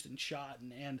the Houston shot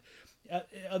and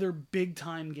other big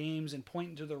time games and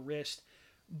pointing to the wrist,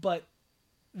 but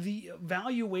the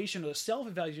evaluation or the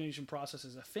self-evaluation process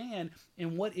as a fan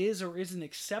and what is or isn't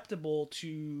acceptable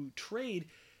to trade,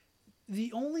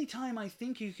 the only time I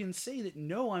think you can say that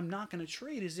no, I'm not going to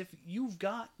trade is if you've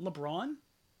got LeBron,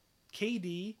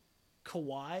 KD,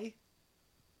 Kawhi,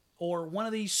 or one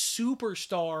of these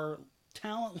superstar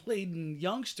talent-laden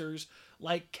youngsters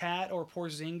like Cat or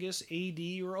Porzingis,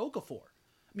 AD, or Okafor.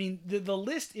 I mean, the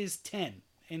list is 10.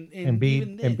 And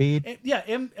Embiid. Yeah,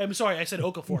 I'm sorry, I said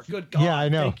Okafor. Good God, yeah, I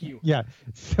know. Thank you. Yeah,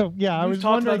 so yeah, I was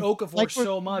talked wondering about Okafor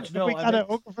so much. No, we got an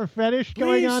Okafor fetish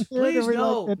going on here. Please,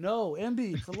 no,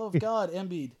 Embiid, for the love of God,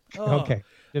 Embiid. Oh, okay,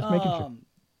 just making sure.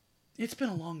 It's been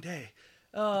a long day,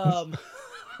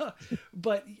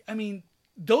 but I mean,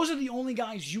 those are the only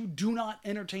guys you do not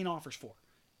entertain offers for.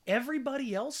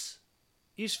 Everybody else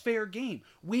is fair game.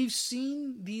 We've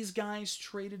seen these guys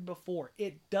traded before.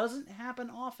 It doesn't happen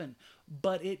often,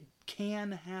 but it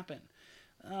can happen.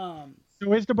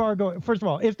 So is the bar going? First of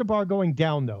all, is the bar going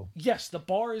down though? Yes, the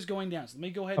bar is going down. So let me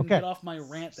go ahead and get off my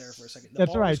rant there for a second.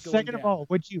 That's right. Second of all,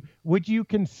 would you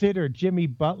consider Jimmy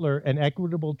Butler an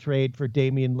equitable trade for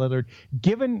Damian Lillard,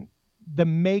 given the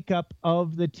makeup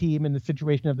of the team and the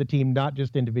situation of the team, not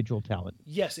just individual talent?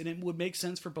 Yes, and it would make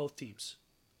sense for both teams.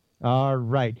 All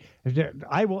right.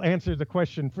 I will answer the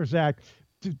question for Zach.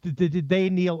 Did they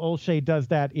Neil Olshey does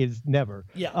that is never.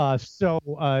 Yeah. I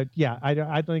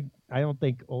don't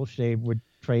think Olshey would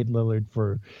trade Lillard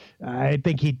for. I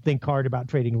think he'd think hard about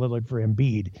trading Lillard for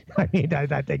Embiid. I mean,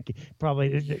 I think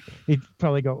he'd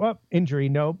probably go, oh, injury,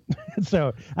 no.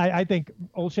 So I think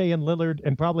Olshey and Lillard,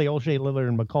 and probably Olshey, Lillard,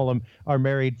 and McCollum are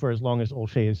married for as long as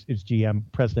Olshey is GM,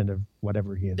 president of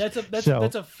whatever he is. That's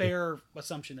a fair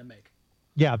assumption to make.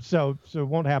 Yeah, so it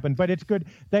won't happen, but it's good.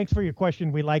 Thanks for your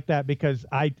question. We like that because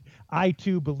I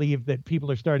too believe that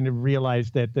people are starting to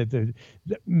realize that the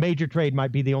major trade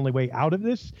might be the only way out of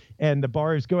this, and the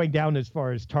bar is going down as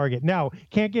far as target. Now,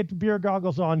 can't get beer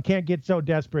goggles on, can't get so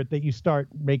desperate that you start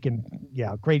making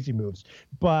crazy moves,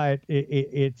 but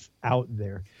it's out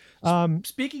there.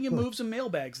 Speaking of moves and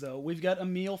mailbags, though, we've got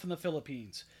Emil from the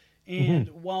Philippines. And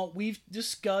while we've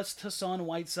discussed Hassan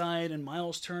Whiteside and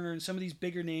Miles Turner and some of these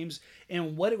bigger names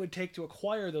and what it would take to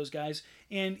acquire those guys,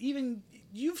 and even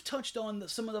you've touched on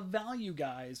some of the value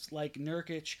guys like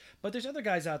Nurkic, but there's other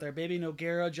guys out there, Baby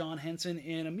Nogueira, John Henson,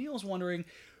 and Emil's wondering,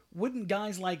 wouldn't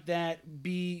guys like that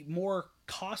be more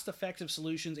cost-effective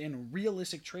solutions and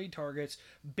realistic trade targets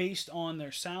based on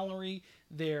their salary,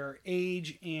 their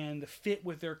age, and the fit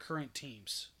with their current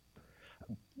teams?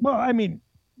 Well, I mean,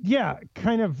 yeah,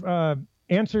 kind of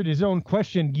answered his own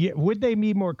question. Would they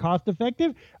be more cost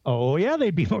effective? Oh yeah,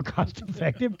 they'd be more cost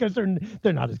effective because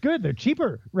they're not as good. They're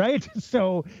cheaper, right?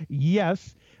 So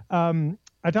yes.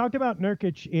 I talked about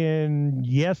Nurkic in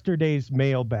yesterday's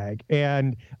mailbag,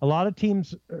 and a lot of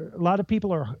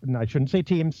people are, no, I shouldn't say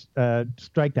teams,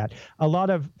 strike that. A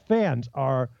lot of fans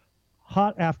are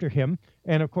hot after him.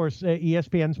 And of course,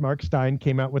 ESPN's Mark Stein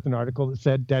came out with an article that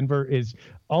said Denver is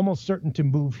almost certain to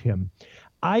move him.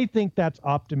 I think that's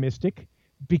optimistic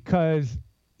because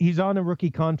he's on a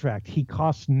rookie contract. He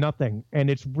costs nothing,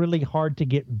 and it's really hard to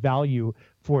get value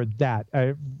for that.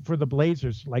 For the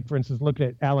Blazers, like, for instance, look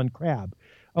at Alan Crabb.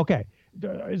 Okay,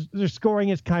 their scoring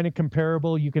is kind of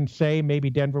comparable. You can say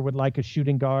maybe Denver would like a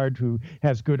shooting guard who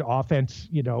has good offense,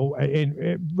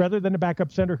 rather than a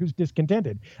backup center who's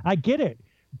discontented. I get it,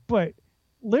 but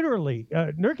literally,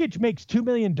 Nurkic makes $2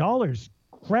 million.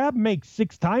 Crabb makes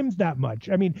 6 times that much.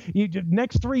 I mean,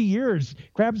 next 3 years,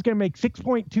 Crabb's going to make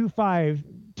 6.25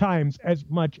 times as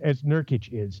much as Nurkic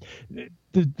is.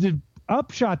 The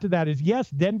upshot to that is, yes,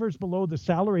 Denver's below the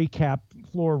salary cap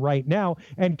floor right now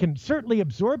and can certainly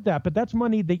absorb that, but that's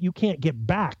money that you can't get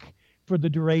back for the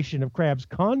duration of Crabb's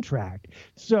contract.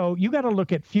 So you got to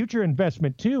look at future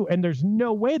investment too, and there's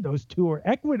no way those two are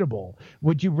equitable.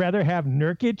 Would you rather have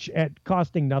Nurkic at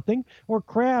costing nothing or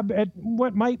Crabb at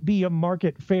what might be a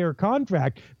market fair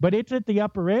contract, but it's at the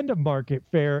upper end of market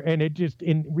fair, and it just,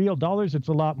 in real dollars, it's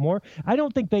a lot more? I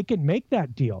don't think they can make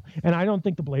that deal, and I don't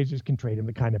think the Blazers can trade him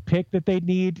the kind of pick that they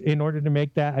need in order to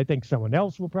make that. I think someone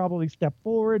else will probably step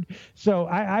forward. So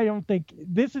I don't think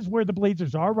this is where the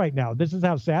Blazers are right now. This is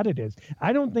how sad it is.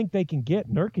 I don't think they can get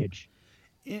Nurkic.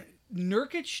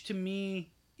 Nurkic, to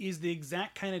me, is the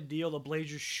exact kind of deal the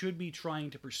Blazers should be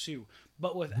trying to pursue,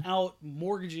 but without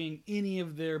mortgaging any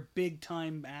of their big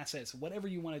time assets, whatever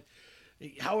you want to,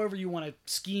 however you want to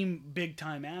scheme big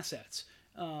time assets.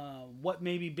 What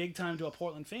may be big time to a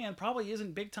Portland fan probably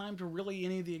isn't big time to really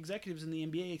any of the executives in the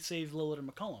NBA, save Lillard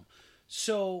and McCollum.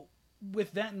 So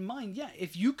with that in mind, yeah,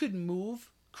 if you could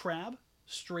move Crabbe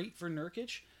straight for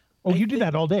Nurkic. Oh, you do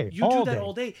that all day. You do that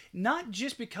all day, not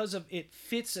just because of it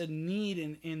fits a need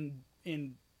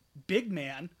in big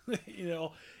man,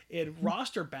 in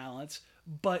roster balance,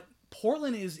 but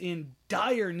Portland is in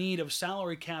dire need of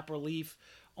salary cap relief,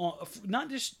 not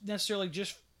just necessarily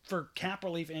just for cap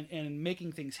relief and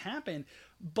making things happen,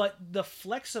 but the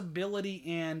flexibility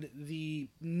and the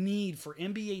need for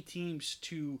NBA teams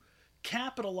to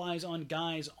capitalize on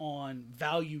guys on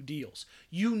value deals.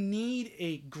 You need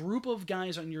a group of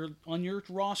guys on your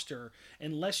roster,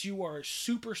 unless you are a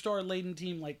superstar laden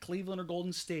team like Cleveland or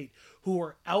Golden State, who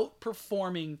are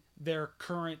outperforming their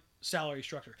current salary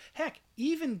structure. Heck,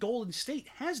 even Golden State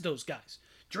has those guys.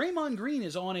 Draymond Green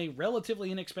is on a relatively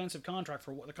inexpensive contract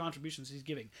for what the contributions he's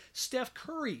giving. Steph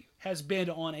Curry has been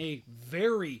on a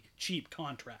very cheap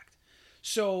contract.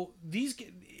 So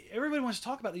everybody wants to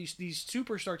talk about these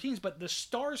superstar teams, but the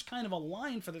stars kind of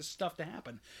align for this stuff to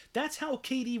happen. That's how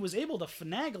KD was able to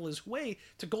finagle his way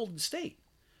to Golden State.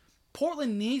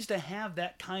 Portland needs to have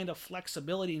that kind of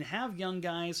flexibility and have young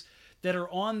guys that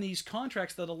are on these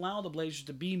contracts that allow the Blazers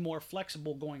to be more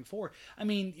flexible going forward. I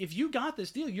mean, if you got this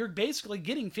deal, you're basically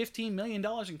getting $15 million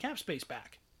in cap space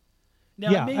back.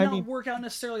 Now, it may not work out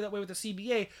necessarily that way with the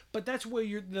CBA, but that's where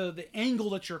the angle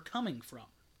that you're coming from.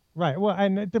 Right. Well,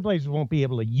 and the Blazers won't be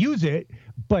able to use it,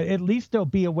 but at least they'll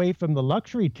be away from the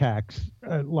luxury tax.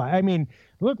 I mean,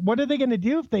 look, what are they going to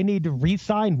do if they need to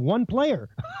re-sign one player?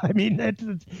 I mean,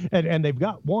 and they've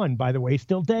got one, by the way,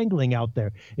 still dangling out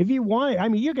there. If you want, I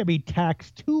mean, you're going to be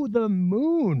taxed to the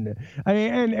moon. I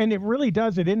mean, and it really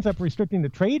does. It ends up restricting the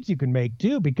trades you can make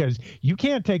too, because you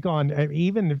can't take on,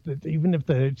 even if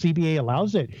the CBA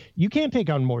allows it, you can't take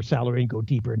on more salary and go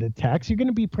deeper into tax. You're going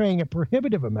to be paying a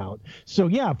prohibitive amount. So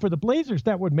yeah, for the Blazers,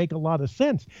 that would make a lot of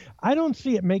sense. I don't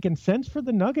see it making sense for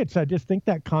the Nuggets. I just think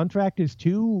that contract is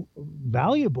too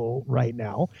valuable right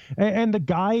now, and the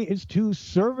guy is too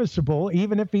serviceable,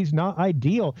 even if he's not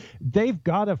ideal. They've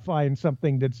got to find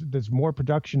something that's more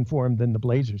production for him than the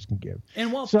Blazers can give.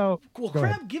 And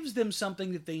Crabbe gives them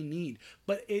something that they need,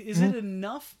 but is it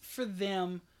enough for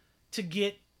them to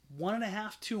get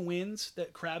 1.5, 2 wins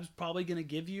that Crabbe's probably going to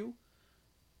give you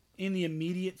in the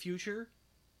immediate future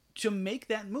to make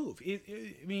that move? I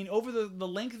mean, over the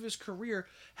length of his career,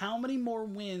 how many more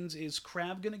wins is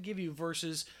Crabbe going to give you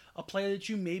versus a player that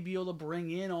you may be able to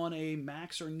bring in on a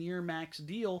max or near max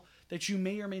deal that you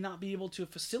may or may not be able to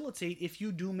facilitate if you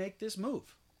do make this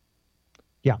move?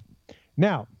 Yeah.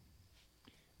 Now,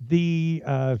 the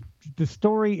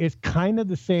story is kind of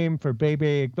the same for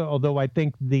Bebe, although I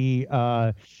think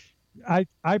I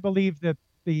believe that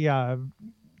the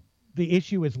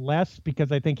issue is less,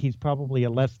 because I think he's probably a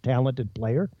less talented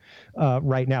player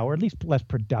right now, or at least less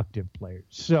productive player.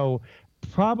 So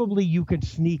probably you could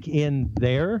sneak in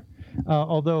there,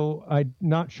 although I'm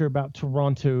not sure about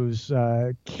Toronto's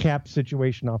cap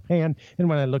situation offhand. And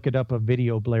when I look it up, a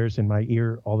video blares in my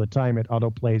ear all the time. It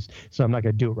autoplays, so I'm not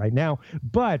going to do it right now.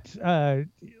 But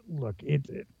look,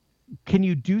 can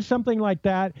you do something like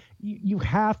that? You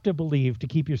have to believe, to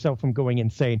keep yourself from going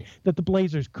insane, that the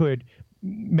Blazers could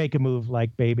make a move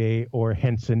like Bebe or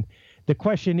Henson. The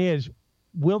question is,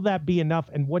 will that be enough,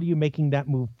 and what are you making that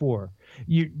move for?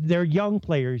 They're young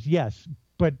players, yes,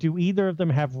 but do either of them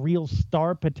have real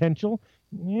star potential?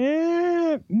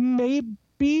 Yeah,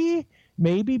 maybe,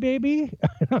 baby.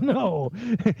 I don't know.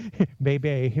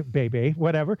 Baby,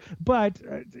 whatever. But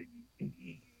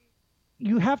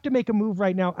you have to make a move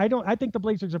right now. I think the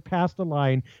Blazers are past the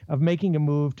line of making a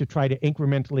move to try to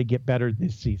incrementally get better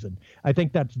this season. I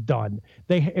think that's done.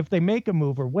 If they make a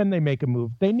move, or when they make a move,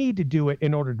 they need to do it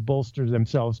in order to bolster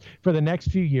themselves for the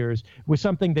next few years with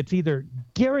something that's either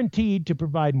guaranteed to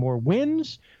provide more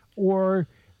wins or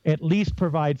at least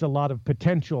provides a lot of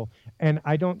potential. And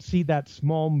I don't see that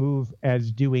small move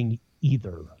as doing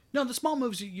either. No, the small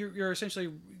moves, you're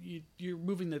essentially you're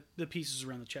moving the pieces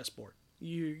around the chessboard.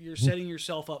 You're setting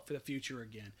yourself up for the future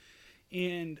again.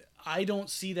 And I don't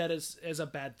see that as a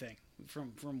bad thing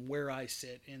from where I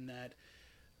sit, in that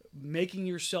making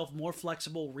yourself more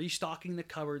flexible, restocking the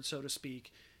cupboard, so to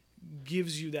speak,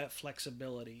 gives you that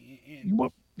flexibility.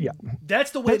 And that's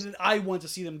the way that I want to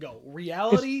see them go.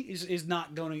 Reality is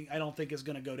not going to, I don't think, is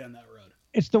going to go down that road.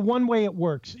 It's the one way it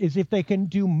works, is if they can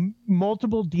do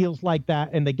multiple deals like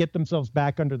that and they get themselves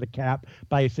back under the cap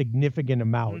by a significant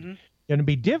amount. Mm-hmm. going to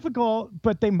be difficult,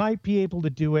 but they might be able to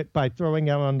do it by throwing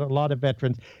out on a lot of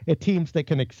veterans at teams that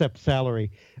can accept salary.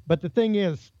 But the thing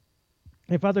is,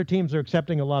 if other teams are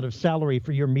accepting a lot of salary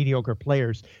for your mediocre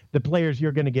players, the players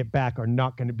you're going to get back are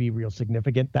not going to be real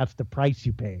significant. That's the price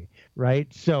you pay, right?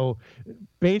 So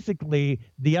basically,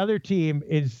 the other team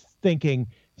is thinking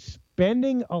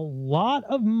spending a lot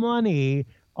of money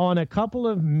on a couple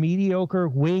of mediocre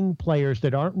wing players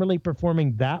that aren't really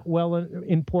performing that well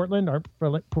in Portland, aren't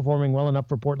performing well enough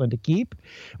for Portland to keep.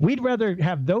 We'd rather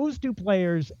have those two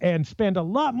players and spend a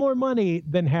lot more money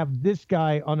than have this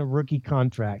guy on a rookie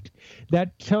contract.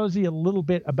 That tells you a little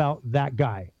bit about that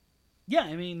guy. Yeah,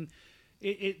 I mean,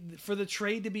 for the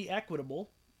trade to be equitable,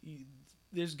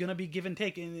 there's going to be give and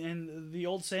take. And the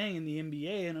old saying in the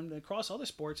NBA and across other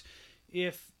sports,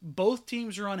 if both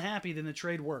teams are unhappy, then the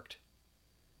trade worked.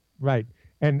 Right.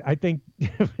 And I think,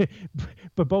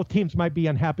 but both teams might be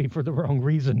unhappy for the wrong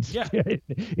reasons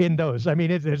in those. I mean,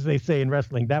 as they say in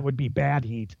wrestling, that would be bad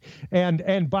heat.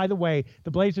 And by the way, the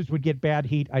Blazers would get bad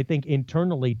heat, I think,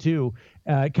 internally too,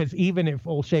 because even if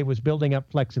Olshey was building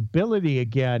up flexibility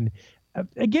again,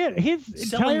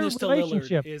 his entire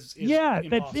relationship is impossible.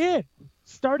 That's it.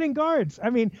 Starting guards. I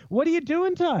mean, what are you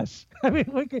doing to us? I mean,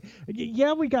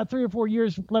 we got 3 or 4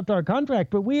 years left on our contract,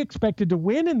 but we expected to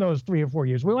win in those 3 or 4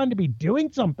 years. We wanted to be doing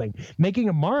something, making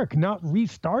a mark, not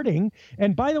restarting.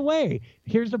 And by the way,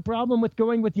 here's the problem with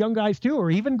going with young guys too,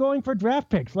 or even going for draft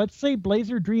picks. Let's say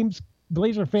Blazer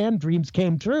fan dreams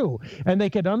came true, and they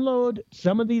could unload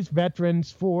some of these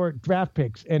veterans for draft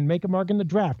picks and make a mark in the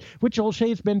draft, which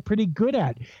Olshey's been pretty good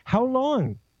at. How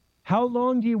long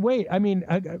do you wait? I mean,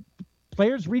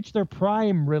 players reach their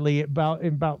prime really in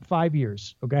about 5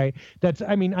 years. Okay.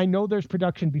 I know there's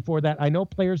production before that. I know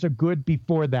players are good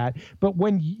before that, but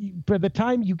by the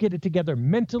time you get it together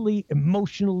mentally,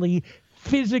 emotionally,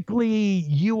 physically,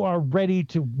 you are ready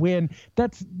to win.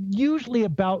 That's usually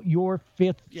about your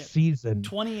 5th season.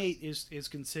 28 is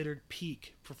considered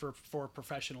peak for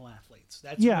professional athletes.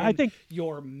 That's I think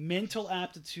your mental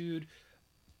aptitude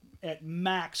at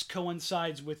max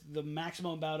coincides with the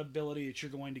maximum amount of ability that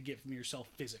you're going to get from yourself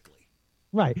physically.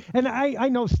 Right. And I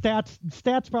know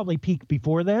stats probably peak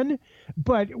before then,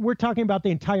 but we're talking about the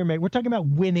entire we're talking about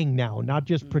winning now, not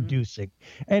just producing.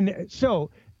 And so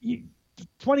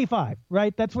 25,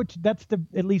 right? That's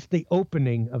at least the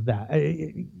opening of that.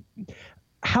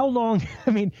 How long? I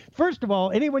mean, first of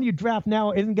all, anyone you draft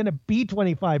now isn't going to be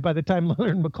 25 by the time Lillard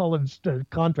and McCollum's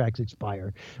contracts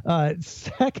expire.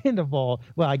 Second of all,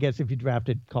 well, I guess if you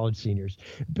drafted college seniors,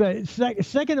 but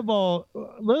second of all,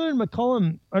 Lillard and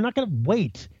McCollum are not going to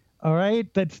wait. All right,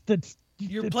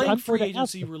 you're playing free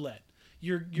agency roulette.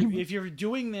 If you're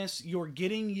doing this, you're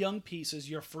getting young pieces,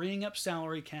 you're freeing up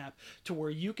salary cap to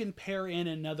where you can pair in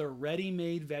another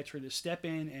ready-made veteran to step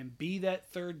in and be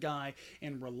that third guy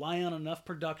and rely on enough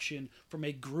production from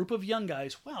a group of young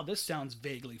guys. Wow, this sounds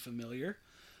vaguely familiar.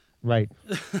 Right.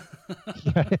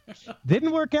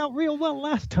 Didn't work out real well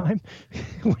last time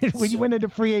when you went into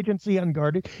free agency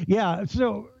unguarded. Yeah.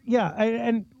 So,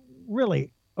 and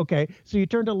really, okay, so you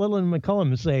turn to Lillard and McCollum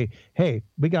and say, hey,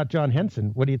 we got John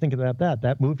Henson. What do you think about that?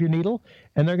 That move your needle?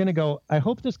 And they're going to go, I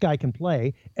hope this guy can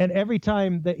play. And every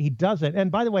time that he does it, and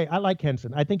by the way, I like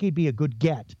Henson. I think he'd be a good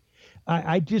get.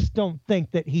 I just don't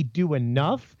think that he'd do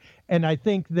enough. And I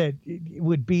think that it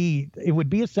would be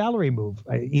a salary move,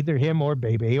 either him or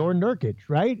Bebe or Nurkic,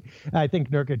 right? I think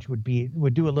Nurkic would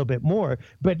do a little bit more,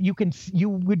 but you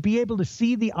would be able to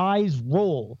see the eyes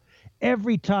roll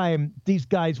every time these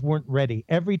guys weren't ready,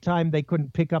 every time they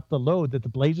couldn't pick up the load that the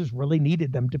Blazers really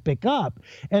needed them to pick up.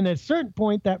 And at a certain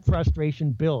point, that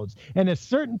frustration builds. And at a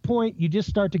certain point, you just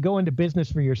start to go into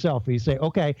business for yourself. You say,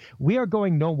 okay, we are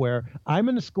going nowhere. I'm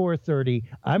going to score 30.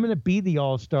 I'm going to be the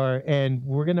all-star, and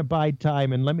we're going to bide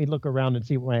time, and let me look around and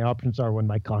see what my options are when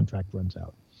my contract runs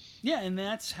out. Yeah, and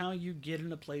that's how you get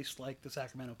in a place like the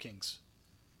Sacramento Kings.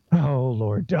 Oh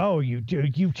Lord! Oh, you do.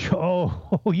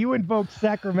 You invoke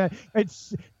Sacramento.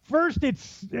 It's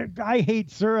I hate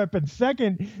syrup, and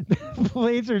second, the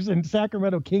Blazers and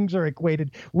Sacramento Kings are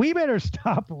equated. We better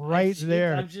stop right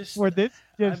there.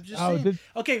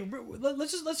 Okay,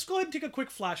 let's go ahead and take a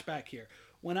quick flashback here.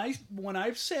 When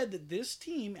I've said that this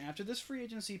team after this free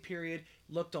agency period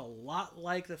looked a lot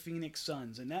like the Phoenix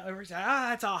Suns, and that everybody said,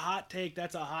 that's a hot take.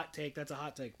 That's a hot take. That's a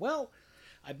hot take. Well,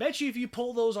 I bet you if you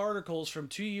pull those articles from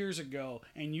 2 years ago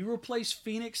and you replace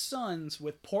Phoenix Suns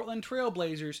with Portland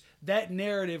Trailblazers, that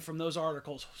narrative from those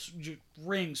articles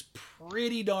rings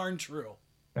pretty darn true.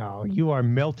 Oh, you are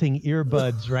melting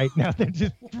earbuds right now. They're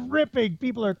just dripping.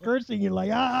 People are cursing you like,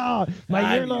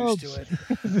 my earlobes.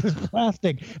 This is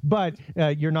plastic. But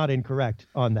you're not incorrect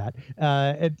on that.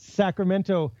 At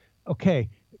Sacramento, okay,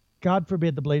 God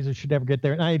forbid the Blazers should ever get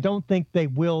there, and I don't think they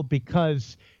will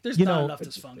because there's not enough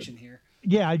dysfunction here.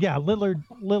 Yeah.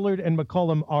 Lillard and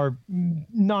McCollum are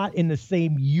not in the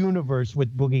same universe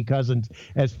with Boogie Cousins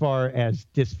as far as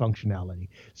dysfunctionality.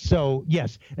 So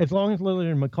yes, as long as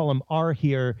Lillard and McCollum are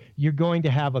here, you're going to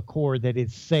have a core that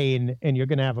is sane, and you're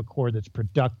going to have a core that's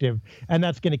productive, and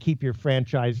that's going to keep your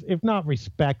franchise, if not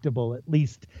respectable, at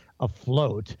least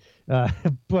afloat.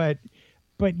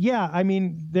 But yeah, I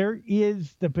mean, there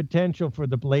is the potential for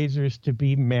the Blazers to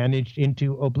be managed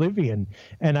into oblivion.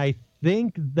 And I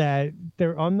think that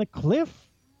they're on the cliff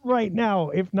right now,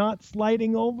 if not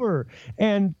sliding over.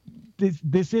 And if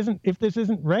this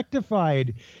isn't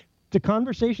rectified, the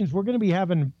conversations we're going to be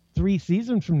having 3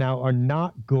 seasons from now are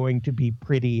not going to be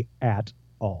pretty at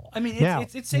all. I mean,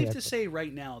 it's safe to say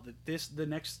right now that the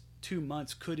next 2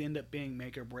 months could end up being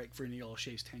make or break for Neil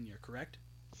O'Shea's tenure, correct?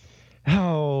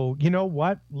 Oh, you know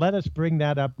what? Let us bring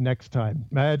that up next time.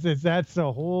 That's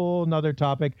a whole nother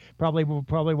topic. Probably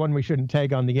one we shouldn't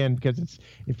tag on the end because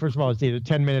first of all, it's either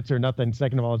 10 minutes or nothing.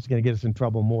 Second of all, it's going to get us in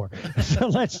trouble more.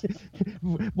 So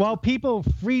while people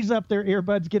freeze up their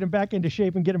earbuds, get them back into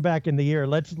shape and get them back in the ear,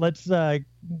 let's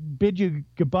bid you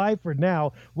goodbye for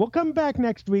now. We'll come back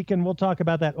next week and we'll talk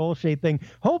about that O'Shea thing.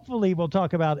 Hopefully we'll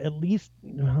talk about at least,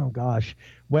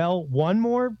 one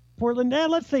more Portland.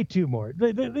 Let's say 2 more.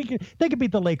 They could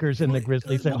beat the Lakers and the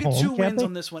Grizzlies at home. We'll get 2 wins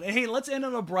on this one. Hey, let's end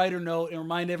on a brighter note and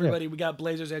remind everybody we got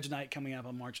Blazers Edge Night coming up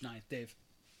on March 9th. Dave.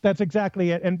 That's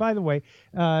exactly it. And by the way,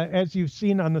 as you've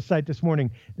seen on the site this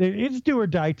morning, it's do or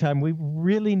die time. We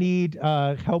really need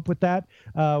help with that.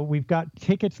 We've got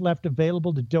tickets left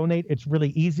available to donate. It's really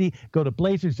easy. Go to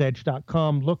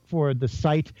blazersedge.com, look for the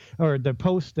site or the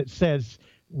post that says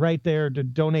right there to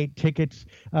donate tickets.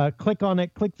 Click on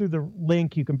it, click through the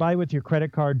link. You can buy with your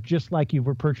credit card just like you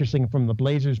were purchasing from the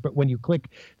Blazers. But when you click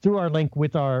through our link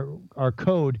with our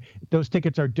code, those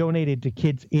tickets are donated to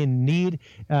kids in need.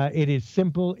 It is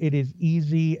simple, it is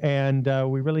easy, and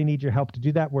we really need your help to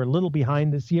do that. We're a little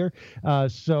behind this year,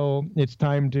 so it's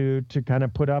time to kind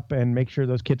of put up and make sure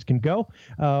those kids can go.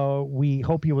 We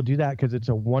hope you will do that because it's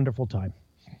a wonderful time.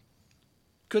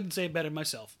 Couldn't say it better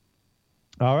myself.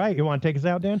 All right. You want to take us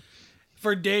out, Dan?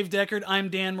 For Dave Deckard, I'm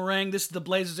Dan Morang. This is the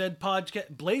Blazers Edge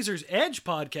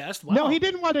podcast. Wow. No, he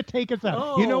didn't want to take us out.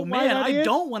 Oh, you know man, I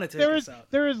don't want to take us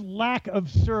out. There is lack of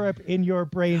syrup in your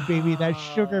brain, baby. That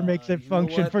sugar makes it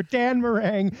function. For Dan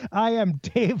Morang, I am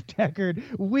Dave Deckard.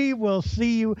 We will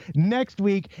see you next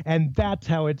week, and that's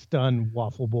how it's done,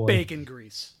 Waffle Boy. Bacon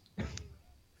grease.